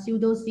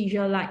pseudo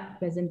seizure-like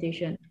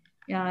presentation.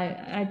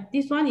 Yeah,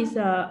 this one is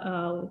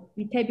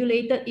we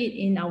tabulated it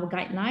in our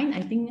guideline.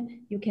 I think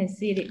you can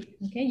see it.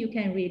 Okay, you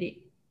can read it.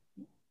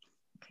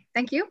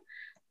 thank you.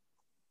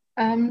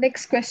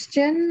 Next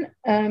question.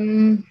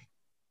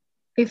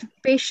 If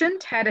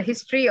patient had a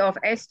history of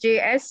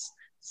SJS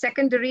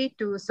secondary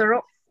to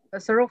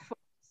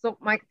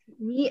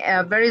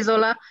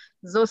varicella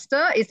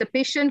zoster, is the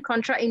patient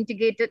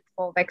contraindicated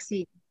for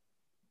vaccine?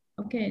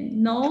 Okay,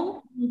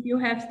 no. If you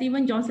have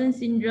Stevens-Johnson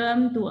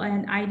syndrome to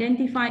an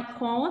identified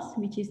cause,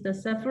 which is the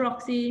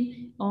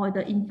cefuroxime or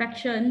the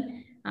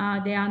infection,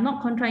 they are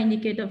not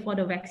contraindicated for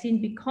the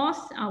vaccine because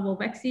our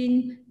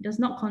vaccine does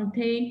not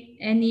contain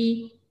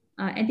any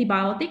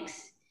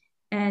antibiotics,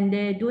 and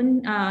they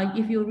don't.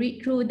 If you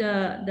read through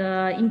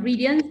the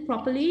ingredients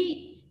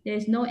properly, there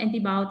is no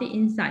antibiotic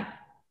inside.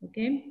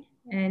 Okay.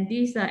 And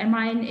these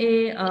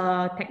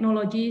mRNA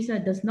technologies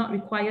does not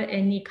require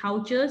any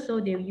culture, so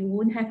you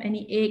won't have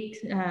any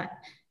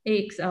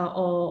eggs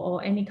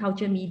or any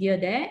culture media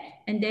there.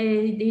 And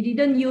they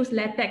didn't use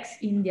latex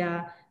in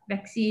their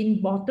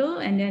vaccine bottle,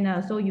 and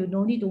then so you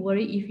don't need to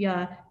worry if you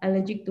are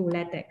allergic to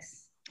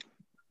latex.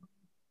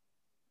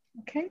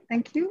 Okay,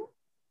 thank you.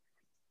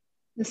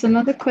 There's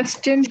another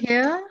question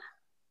here.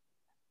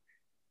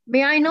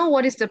 May I know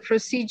what is the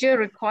procedure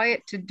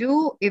required to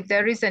do if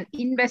there is an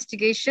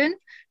investigation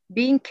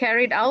being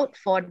carried out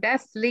for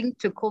death linked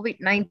to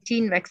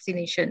COVID-19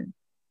 vaccination?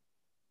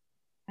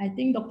 I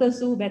think Dr.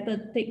 Su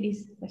better take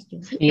this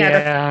question.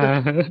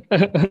 Yeah.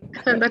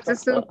 Dr.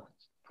 Su.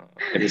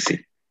 Let me see.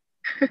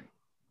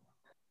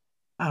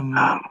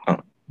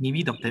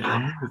 Maybe Dr.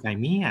 Ng, if I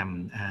may,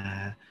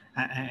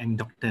 I'm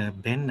Dr.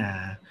 Ben,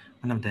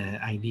 one of the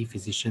ID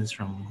physicians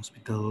from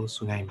Hospital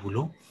Sungai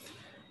Buloh.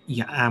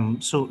 Yeah.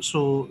 So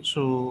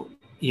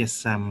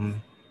yes.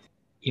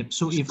 Yep.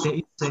 So if there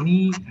is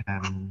any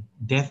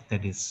death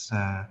that is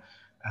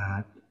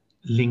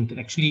linked,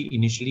 actually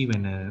initially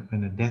when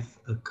a death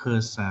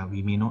occurs,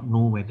 we may not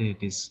know whether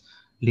it is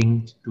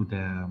linked to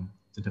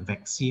the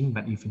vaccine,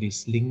 but if it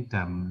is linked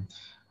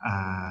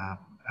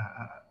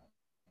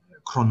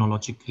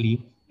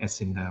chronologically,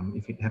 as in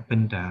if it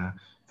happened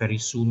very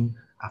soon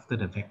after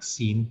the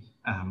vaccine,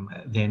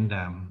 then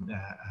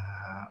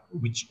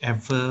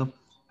whichever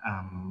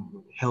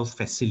health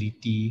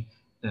facility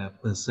the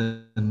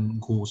person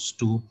goes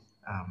to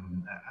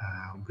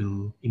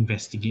will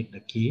investigate the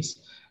case,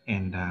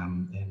 and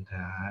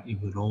it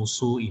will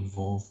also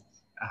involve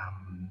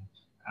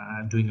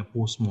doing a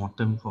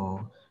post-mortem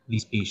for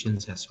these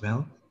patients as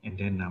well, and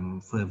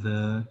then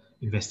further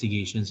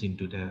investigations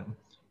into the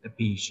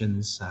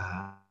patient's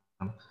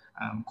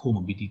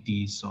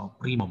comorbidities or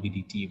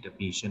pre-morbidity if the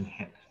patient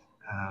had.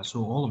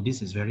 So all of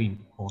this is very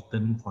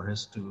important for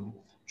us to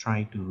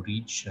try to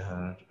reach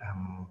a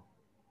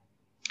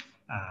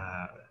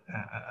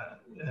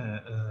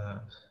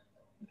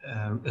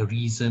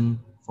reason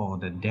for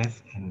the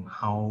death and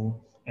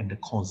the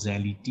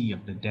causality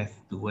of the death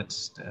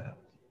towards the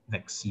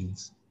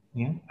vaccines.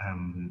 Yeah.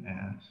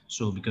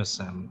 So because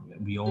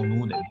we all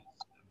know that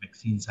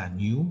vaccines are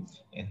new,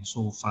 and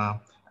so far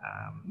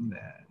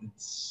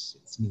it's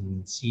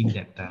been seen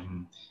that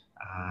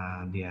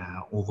they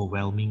are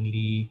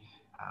overwhelmingly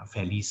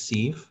fairly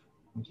safe.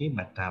 Okay,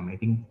 but I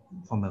think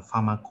from a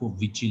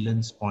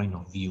pharmacovigilance point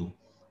of view,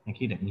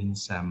 okay, that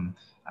means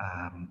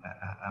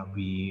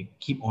we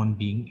keep on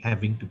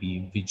having to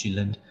be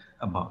vigilant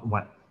about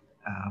what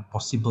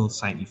possible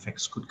side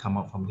effects could come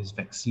out from this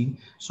vaccine.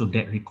 So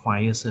that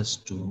requires us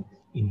to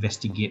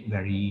investigate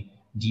very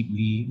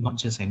deeply, not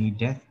just any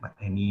death, but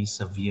any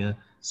severe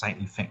side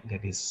effect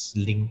that is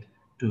linked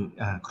to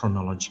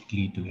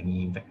chronologically to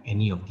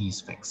any of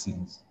these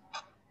vaccines.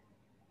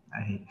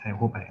 I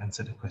hope I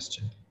answered the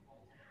question.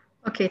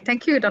 Okay,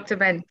 thank you, Dr.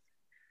 Ben.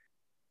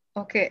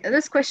 Okay,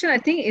 this question I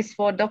think is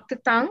for Dr.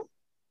 Tang.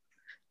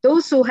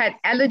 Those who had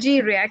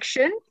allergy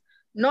reaction,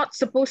 not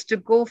supposed to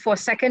go for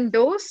second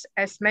dose,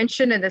 as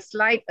mentioned in the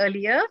slide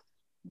earlier,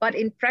 but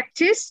in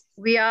practice,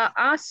 we are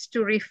asked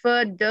to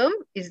refer them.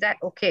 Is that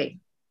okay?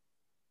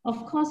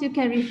 Of course, you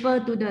can refer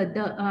to the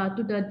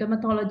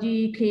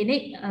dermatology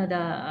clinic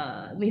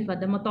with a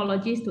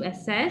dermatologist to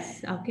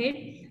assess.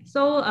 Okay,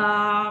 so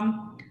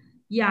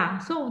yeah,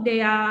 so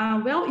they are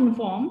well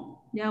informed.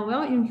 They are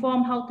well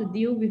informed how to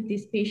deal with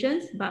these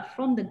patients, but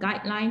from the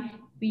guideline,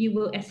 we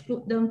will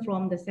exclude them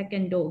from the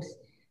second dose.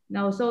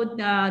 Now, so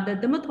the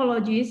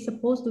dermatologist is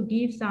supposed to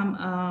give some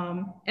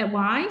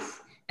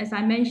advice, as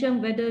I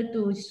mentioned, whether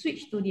to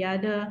switch to the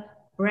other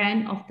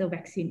brand of the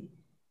vaccine.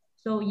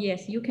 So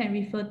yes, you can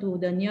refer to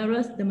the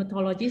nearest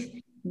dermatologist,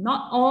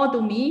 not all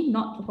to me,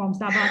 not from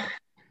Sabah.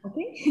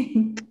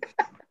 Okay.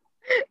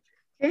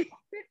 Okay,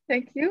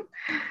 thank you.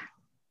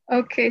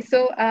 Okay,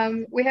 so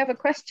we have a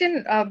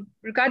question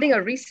regarding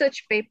a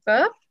research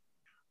paper.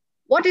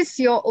 What is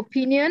your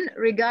opinion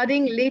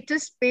regarding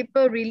latest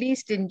paper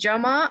released in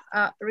JAMA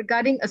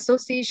regarding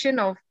association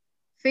of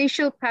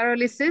facial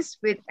paralysis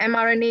with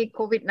mRNA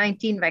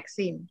COVID-19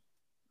 vaccine?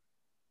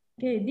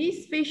 Okay,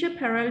 this facial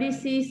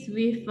paralysis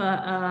with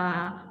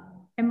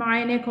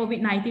mRNA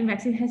COVID-19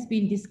 vaccine has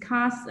been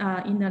discussed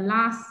in the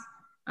last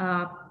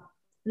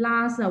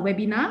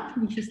webinar,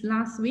 which is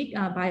last week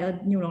by a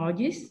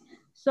neurologist.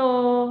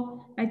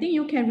 So I think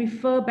you can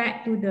refer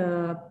back to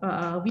the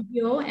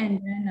video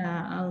and then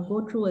I'll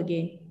go through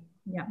again.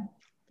 Yeah.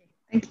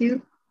 Thank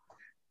you.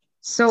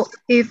 So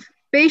if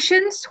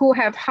patients who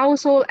have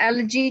household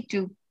allergy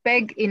to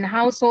PEG in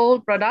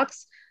household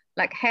products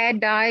like hair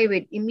dye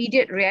with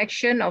immediate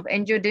reaction of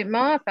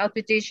angioedema,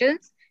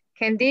 palpitations,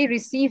 can they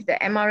receive the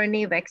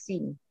mRNA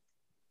vaccine?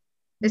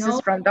 This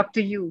is from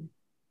Dr. Yu.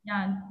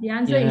 Yeah, the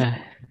answer is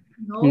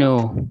no.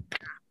 No.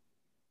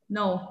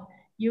 No.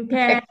 You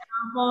can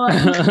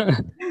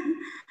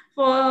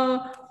for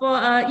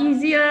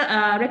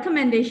easier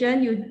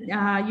recommendation,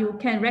 you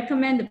can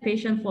recommend the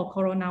patient for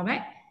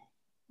CoronaVac,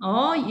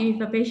 or if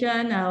the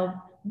patient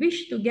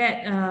wish to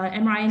get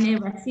mRNA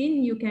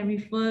vaccine, you can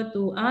refer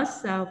to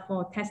us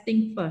for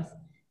testing first.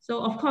 So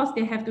of course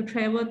they have to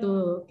travel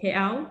to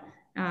KL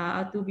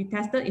to be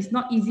tested. It's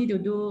not easy to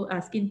do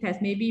a skin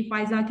test. Maybe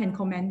Faizal can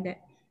comment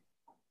that.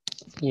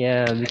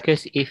 Yeah,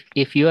 because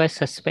if you are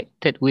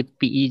suspected with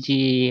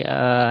PEG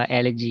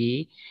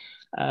allergy,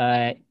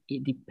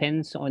 it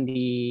depends on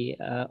the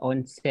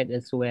onset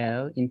as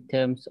well in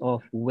terms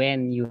of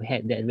when you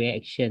had that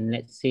reaction.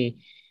 Let's say,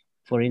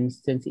 for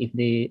instance, if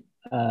the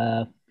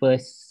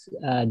first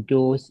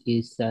dose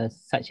is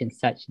such and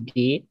such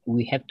date,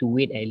 we have to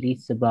wait at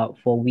least about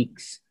 4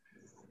 weeks.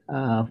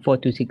 4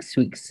 to 6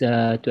 weeks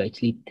to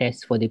actually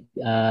test for the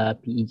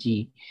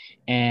PEG.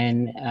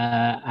 And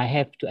I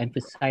have to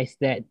emphasize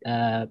that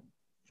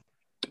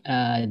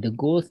the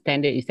gold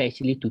standard is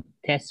actually to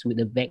test with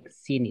the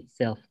vaccine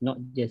itself, not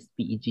just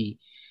PEG.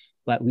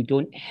 But we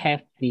don't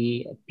have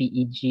the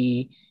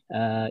PEG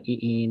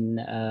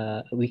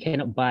we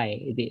cannot buy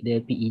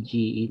the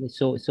PEG.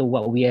 So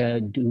what we are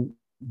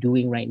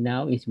doing right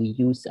now is we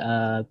use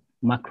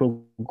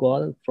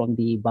Macrogol from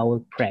the bowel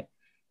prep.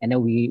 And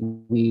then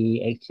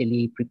we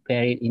actually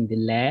prepare it in the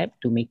lab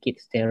to make it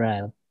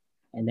sterile.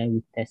 And then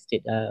we test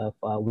it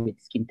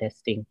with skin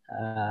testing.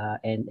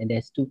 And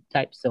there's two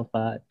types of,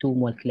 two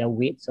molecular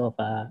weights of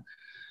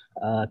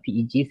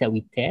PEGs that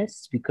we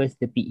test, because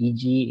the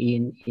PEG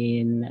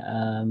in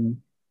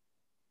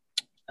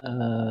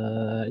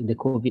the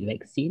COVID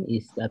vaccine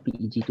is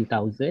PEG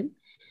 2000.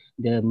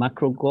 The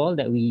Macrogol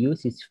that we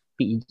use is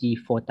PEG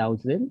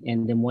 4000,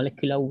 and the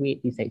molecular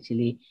weight is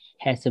actually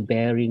has a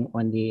bearing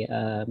on the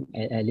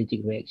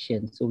allergic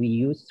reaction. So we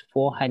use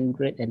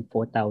 400 and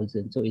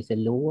 4000. So it's a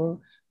lower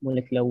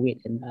molecular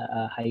weight and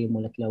a higher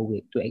molecular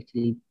weight to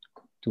actually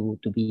to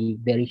be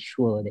very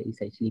sure that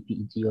it's actually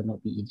PEG or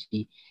not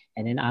PEG.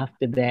 And then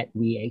after that,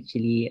 we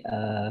actually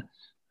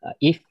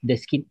if the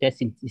skin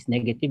test is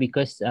negative,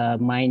 because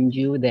mind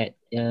you that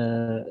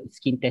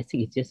skin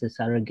testing is just a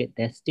surrogate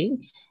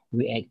testing,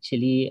 we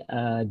actually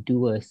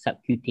do a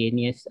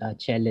subcutaneous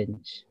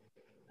challenge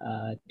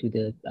to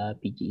the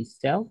PEG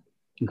itself,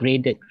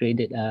 graded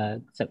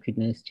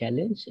subcutaneous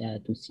challenge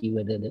to see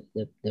whether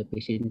the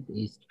patient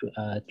is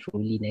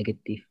truly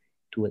negative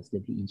towards the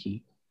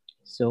PEG.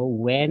 So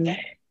when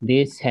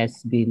this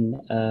has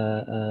been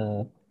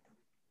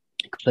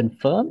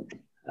confirmed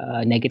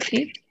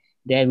negative,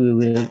 then we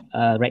will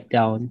write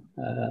down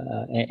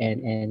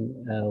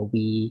and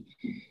we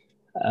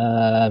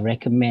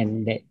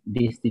recommend that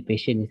the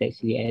patient is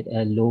actually at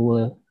a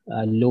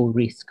low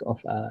risk of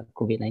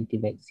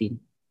COVID-19 vaccine.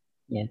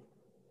 Yeah,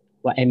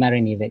 well,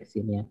 mRNA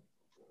vaccine. Yeah.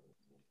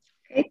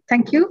 Okay,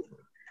 thank you.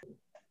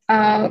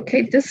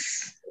 Okay,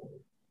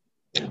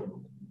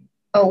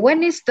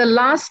 when is the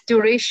last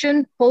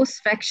duration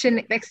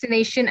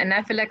post-vaccination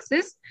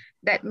anaphylaxis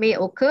that may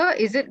occur?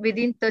 Is it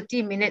within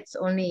 30 minutes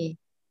only?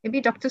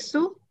 Maybe Dr.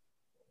 Su?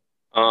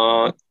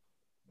 It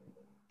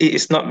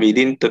is not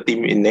within 30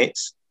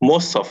 minutes.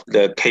 Most of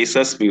the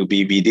cases will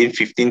be within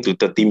 15 to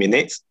 30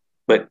 minutes,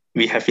 but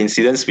we have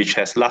incidents which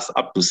has lasted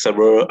up to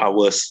several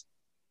hours.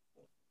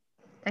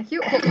 Thank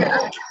you. Hope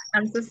that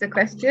answers the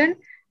question.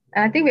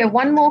 I think we have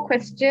one more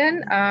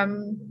question,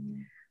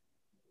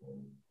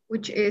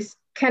 which is,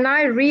 can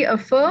I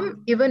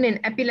reaffirm, even in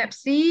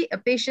epilepsy,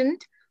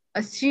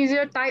 a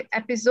seizure type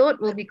episode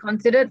will be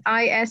considered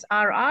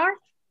ISRR?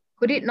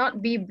 Could it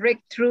not be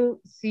breakthrough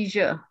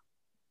seizure?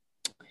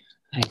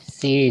 I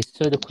see.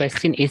 So the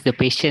question is, the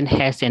patient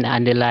has an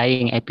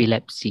underlying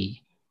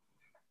epilepsy.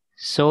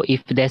 So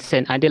if there's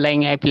an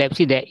underlying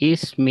epilepsy, there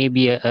is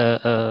maybe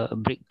a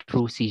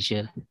breakthrough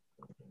seizure.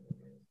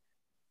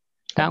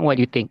 Tang, what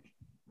do you think?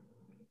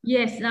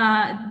 Yes,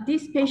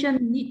 this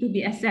patient need to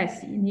be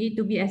assessed. It need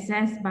to be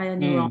assessed by a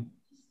neurologist,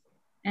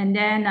 and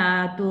then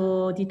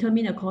to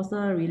determine a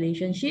causal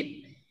relationship.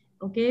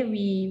 Okay,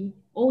 we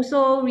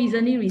also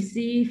recently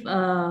received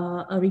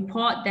a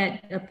report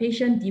that a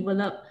patient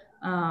developed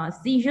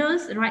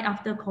seizures right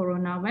after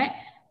CoronaVac,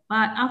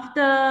 but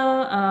after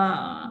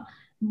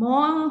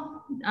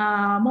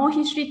more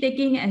history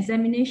taking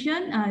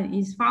examination,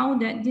 is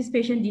found that this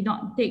patient did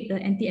not take the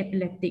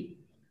anti-epileptic.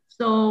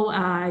 So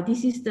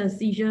this is the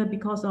seizure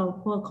because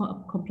of poor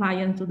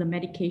compliance to the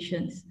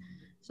medications.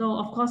 So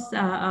of course,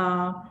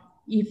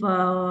 if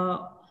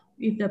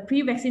the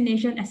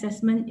pre-vaccination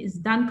assessment is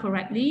done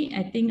correctly,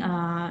 I think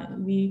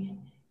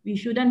we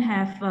shouldn't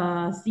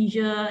have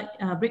seizure,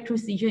 breakthrough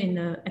seizure in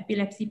the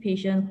epilepsy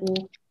patient who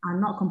are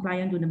not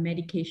compliant to the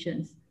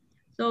medications.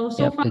 So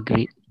Yep, far,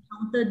 agreed.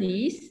 counter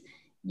this.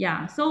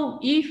 Yeah, so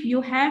if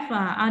you have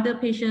other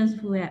patients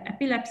who have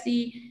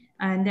epilepsy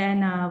and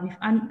then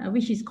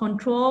which is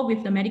controlled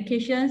with the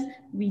medications,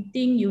 we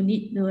think you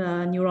need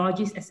the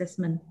neurologist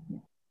assessment.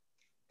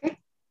 Okay,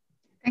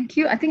 thank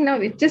you. I think now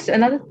it's just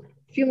another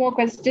few more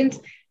questions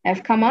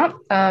have come up.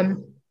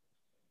 Can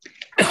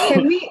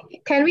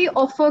we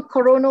offer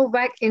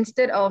CoronaVac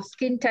instead of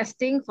skin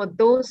testing for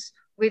those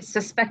with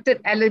suspected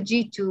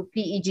allergy to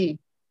PEG?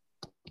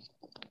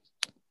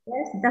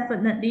 Yes,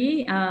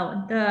 definitely.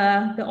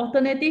 The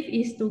alternative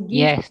is to give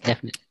Yes,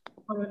 definitely.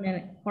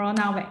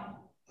 CoronaVac.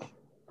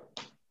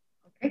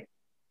 Okay,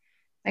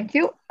 thank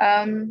you.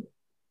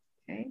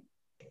 Okay.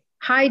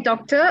 Hi,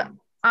 doctor.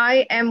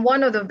 I am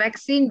one of the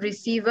vaccine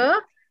receiver,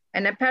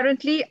 and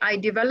apparently I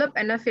developed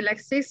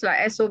anaphylaxis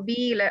like SOB,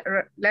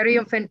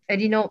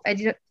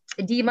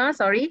 edema,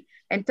 sorry,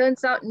 and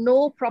turns out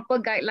no proper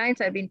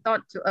guidelines have been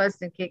taught to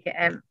us in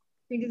KKM. I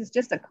think this is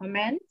just a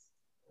comment.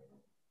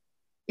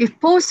 If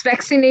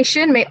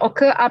post-vaccination may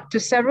occur up to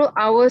several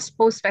hours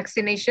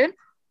post-vaccination,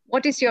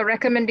 what is your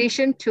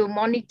recommendation to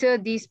monitor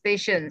these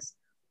patients?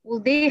 Will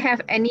they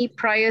have any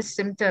prior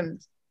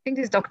symptoms? I think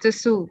this is Dr.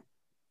 Su.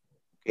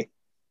 Okay.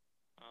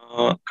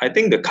 I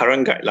think the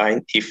current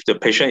guideline, if the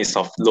patient is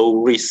of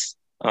low risk,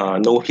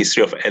 no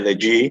history of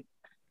allergy,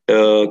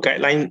 the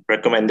guideline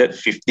recommended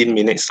 15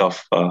 minutes of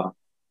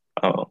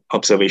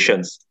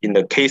observations. In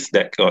the case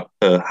that got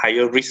a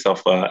higher risk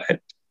of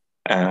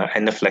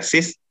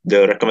anaphylaxis,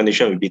 the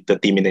recommendation will be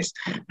 30 minutes.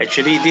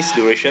 Actually, this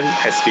duration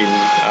has been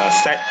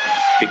set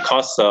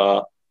because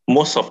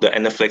most of the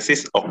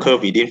anaphylaxis occur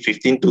within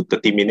 15 to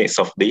 30 minutes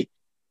of the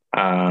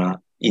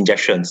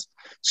injections.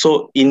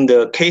 So in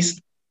the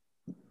case,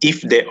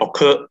 if they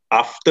occur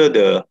after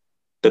the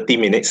 30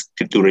 minutes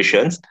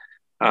durations,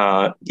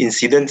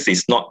 incidence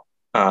is not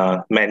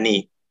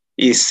many.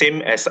 It's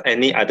same as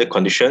any other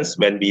conditions.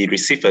 When we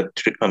receive a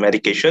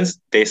medications,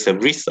 there's a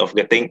risk of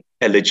getting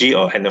allergy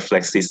or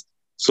anaphylaxis.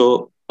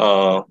 So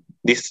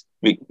this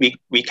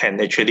we can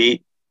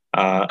actually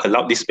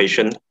allow this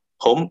patient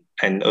home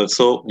and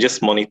also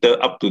just monitor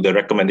up to the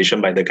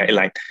recommendation by the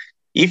guideline.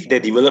 If they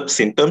develop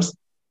symptoms,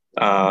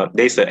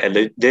 there's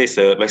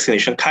a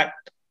vaccination card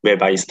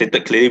whereby it's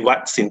stated clearly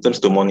what symptoms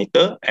to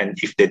monitor, and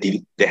if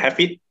they have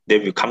it, they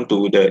will come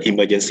to the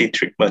emergency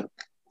treatment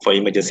for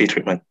emergency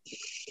treatment.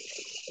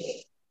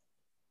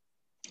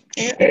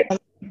 I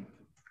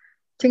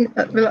think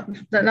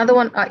another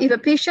one, if a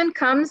patient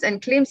comes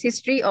and claims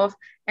history of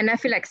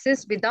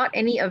anaphylaxis without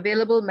any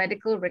available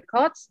medical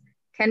records,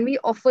 can we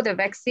offer the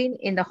vaccine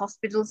in the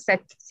hospital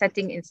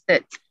setting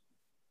instead?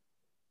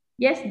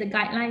 Yes, the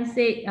guidelines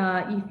say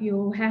if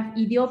you have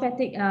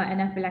idiopathic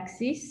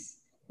anaphylaxis,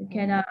 you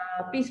can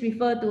please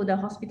refer to the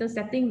hospital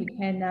setting. We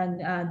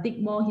can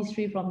dig more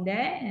history from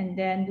there and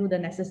then do the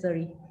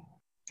necessary.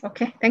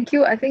 Okay, thank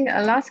you. I think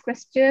a last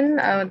question,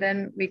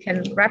 then we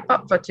can wrap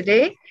up for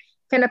today.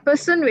 Can a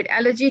person with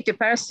allergy to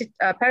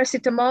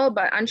paracetamol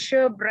but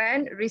unsure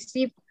brand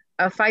receive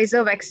a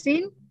Pfizer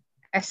vaccine?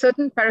 A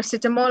certain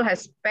paracetamol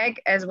has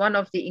PEG as one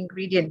of the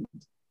ingredients.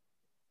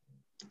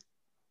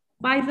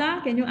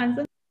 Pfizer, can you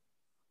answer?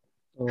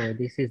 Oh,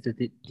 this is a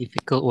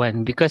difficult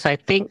one because I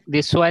think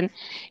this one,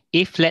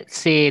 if let's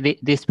say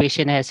this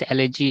patient has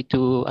allergy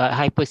to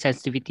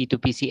hypersensitivity to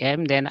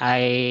PCM, then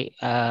I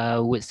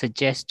would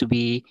suggest to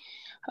be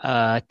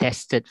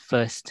tested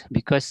first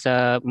because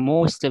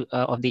most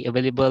of the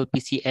available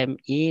PCM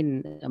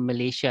in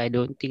Malaysia, I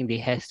don't think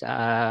they has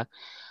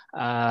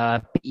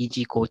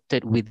PEG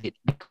coated with it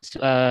because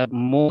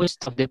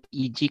most of the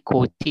PEG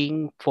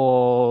coating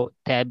for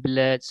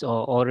tablets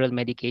or oral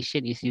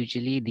medication is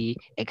usually the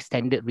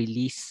extended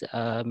release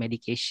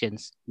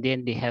medications.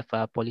 Then they have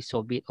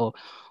polysorbate or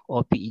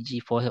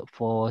PEG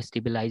for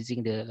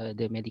stabilizing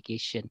the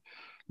medication.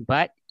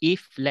 But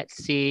if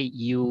let's say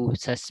you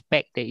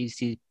suspect there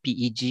is a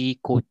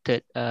PEG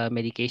coated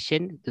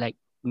medication, like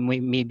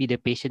maybe the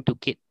patient took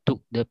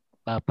the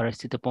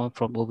paracetamol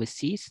from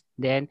overseas,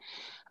 then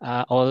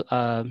by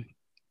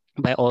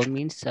all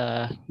means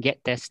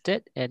get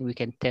tested and we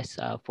can test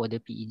for the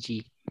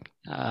PEG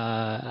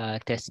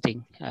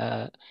testing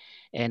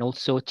and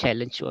also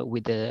challenge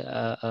with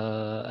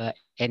the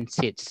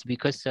NSAIDs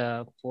because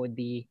for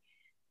the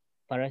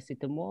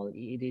paracetamol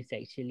it is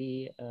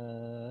actually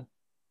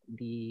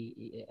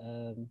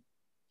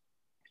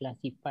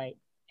classified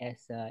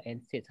as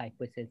NSAIDs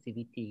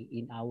hypersensitivity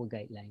in our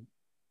guideline.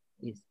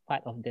 It's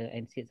part of the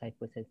NSAIDs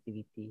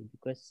hypersensitivity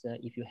because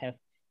if you have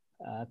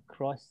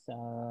cross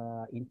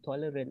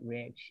intolerant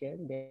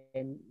reaction,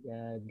 then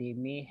they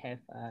may have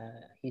a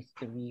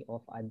history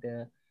of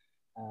other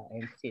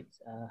NSAIDs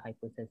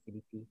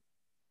hypersensitivity.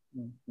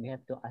 We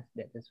have to ask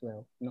that as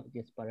well, not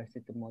just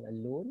paracetamol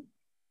alone,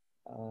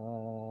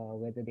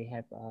 whether they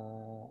have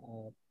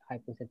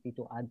hypersensitivity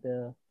to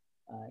other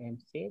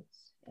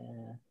NSAIDs,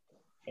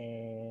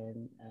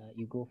 and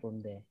you go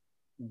from there.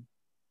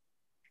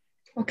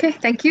 Okay,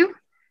 thank you.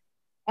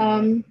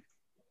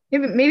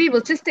 Maybe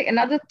we'll just take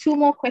another 2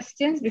 more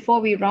questions before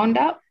we round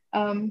up.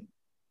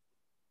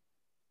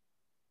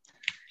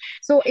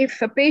 So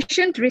if a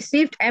patient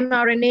received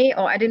mRNA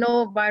or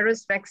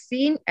adenovirus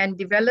vaccine and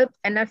developed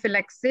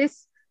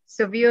anaphylaxis,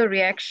 severe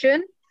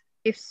reaction,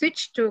 if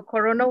switched to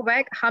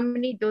CoronaVac, how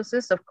many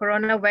doses of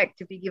CoronaVac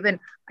to be given?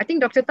 I think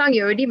Dr. Tang,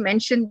 you already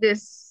mentioned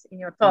this in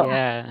your talk.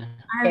 Yeah.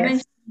 I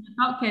mentioned the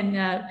talk,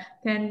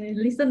 can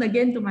listen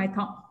again to my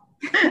talk.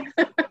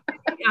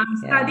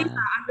 Studies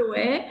are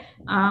underway.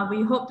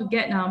 We hope to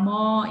get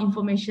more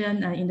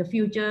information in the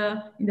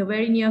future, in the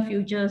very near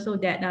future, so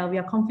that we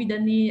are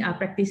confidently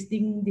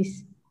practicing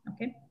this.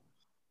 Okay.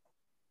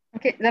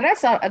 Okay. The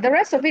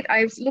rest of it,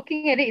 I was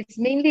looking at it. It's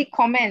mainly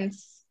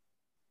comments.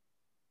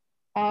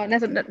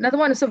 There's another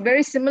one. So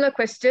very similar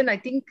question. I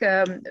think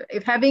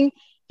if having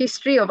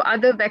history of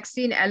other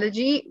vaccine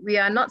allergy, we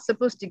are not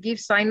supposed to give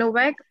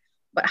Sinovac.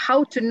 But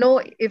how to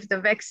know if the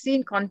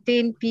vaccine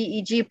contained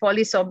PEG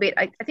polysorbate?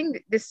 I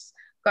think this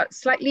got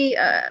slightly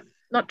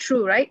not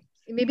true, right?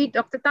 Maybe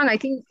Dr. Tang, I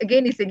think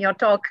again is in your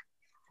talk.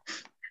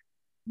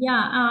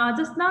 Yeah,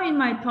 just now in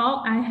my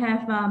talk, I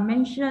have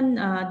mentioned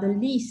the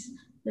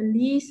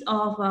list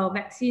of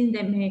vaccines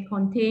that may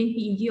contain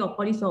PEG or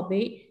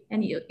polysorbate,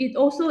 and it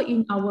also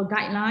in our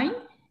guideline.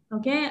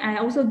 Okay, I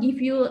also give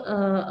you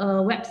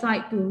a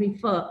website to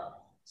refer.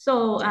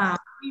 So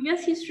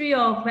previous history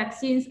of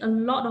vaccines, a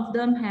lot of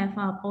them have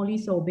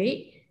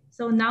polysorbate.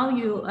 So now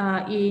you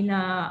in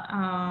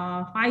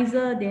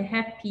Pfizer, they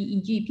have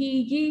PEG.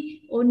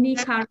 PEG only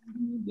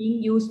currently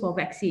being used for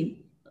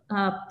vaccine.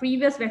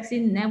 Previous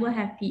vaccine never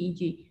have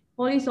PEG.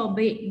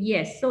 Polysorbate,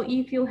 yes. So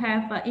if you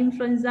have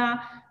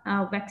influenza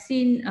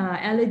vaccine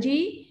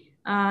allergy,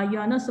 you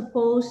are not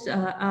supposed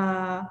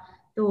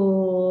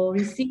to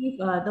receive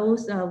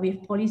those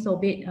with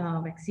polysorbate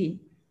vaccine.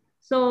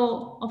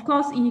 So of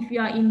course, if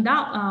you are in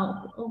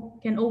doubt,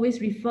 can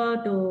always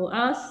refer to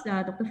us,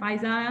 Dr.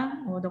 Faizal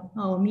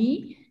or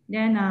me.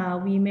 Then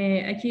we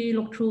may actually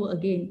look through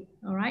again,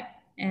 all right,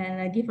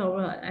 and give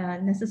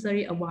our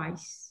necessary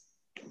advice.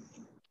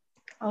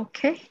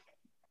 Okay.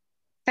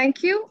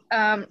 Thank you.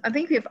 I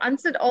think we've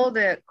answered all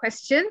the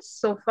questions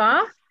so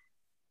far.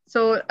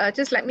 So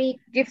just let me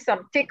give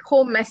some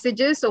take-home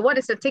messages. So what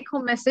is the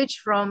take-home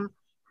message from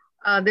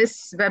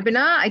this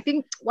webinar? I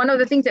think one of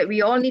the things that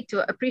we all need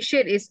to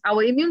appreciate is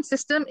our immune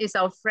system is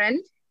our friend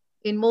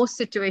in most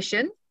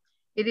situations.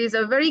 It is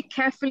a very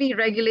carefully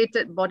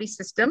regulated body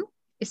system.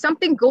 If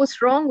something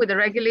goes wrong with the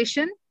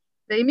regulation,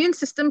 the immune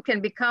system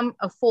can become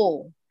a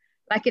foe,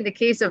 like in the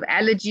case of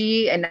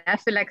allergy and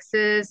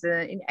anaphylaxis,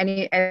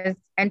 as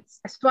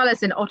well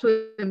as an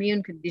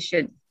autoimmune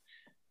condition.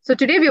 So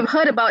today we've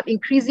heard about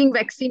increasing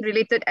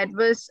vaccine-related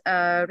adverse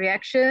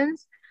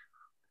reactions,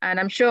 and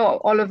I'm sure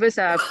all of us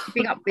are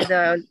keeping up with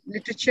the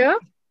literature.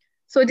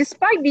 So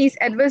despite these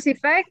adverse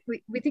effects,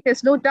 we think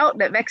there's no doubt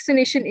that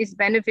vaccination is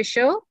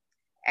beneficial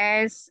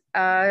and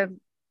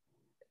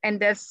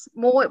there's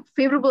more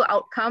favorable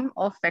outcome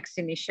of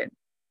vaccination.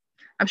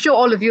 I'm sure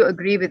all of you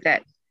agree with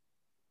that.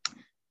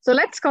 So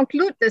let's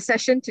conclude the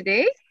session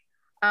today.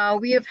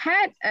 We have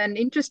had an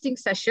interesting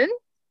session.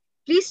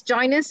 Please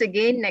join us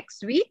again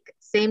next week,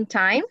 same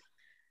time.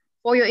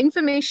 For your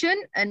information,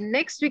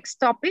 next week's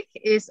topic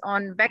is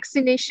on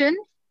vaccination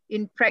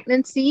in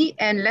pregnancy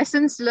and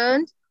lessons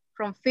learned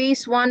from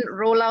phase 1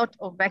 rollout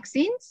of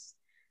vaccines.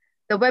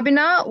 The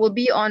webinar will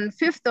be on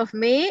 5th of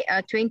May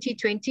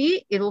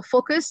 2020. It will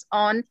focus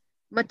on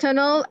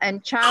maternal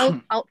and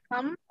child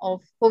outcome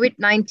of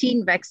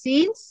COVID-19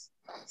 vaccines,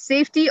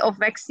 safety of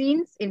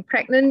vaccines in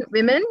pregnant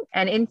women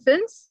and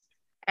infants,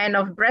 and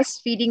of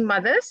breastfeeding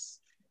mothers,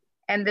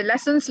 and the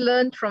lessons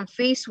learned from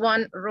phase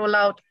 1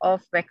 rollout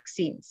of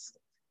vaccines.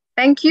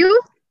 Thank you.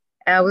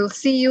 We'll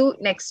see you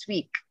next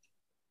week.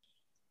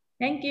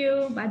 Thank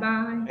you.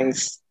 Bye-bye.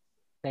 Thanks.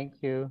 Thank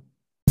you.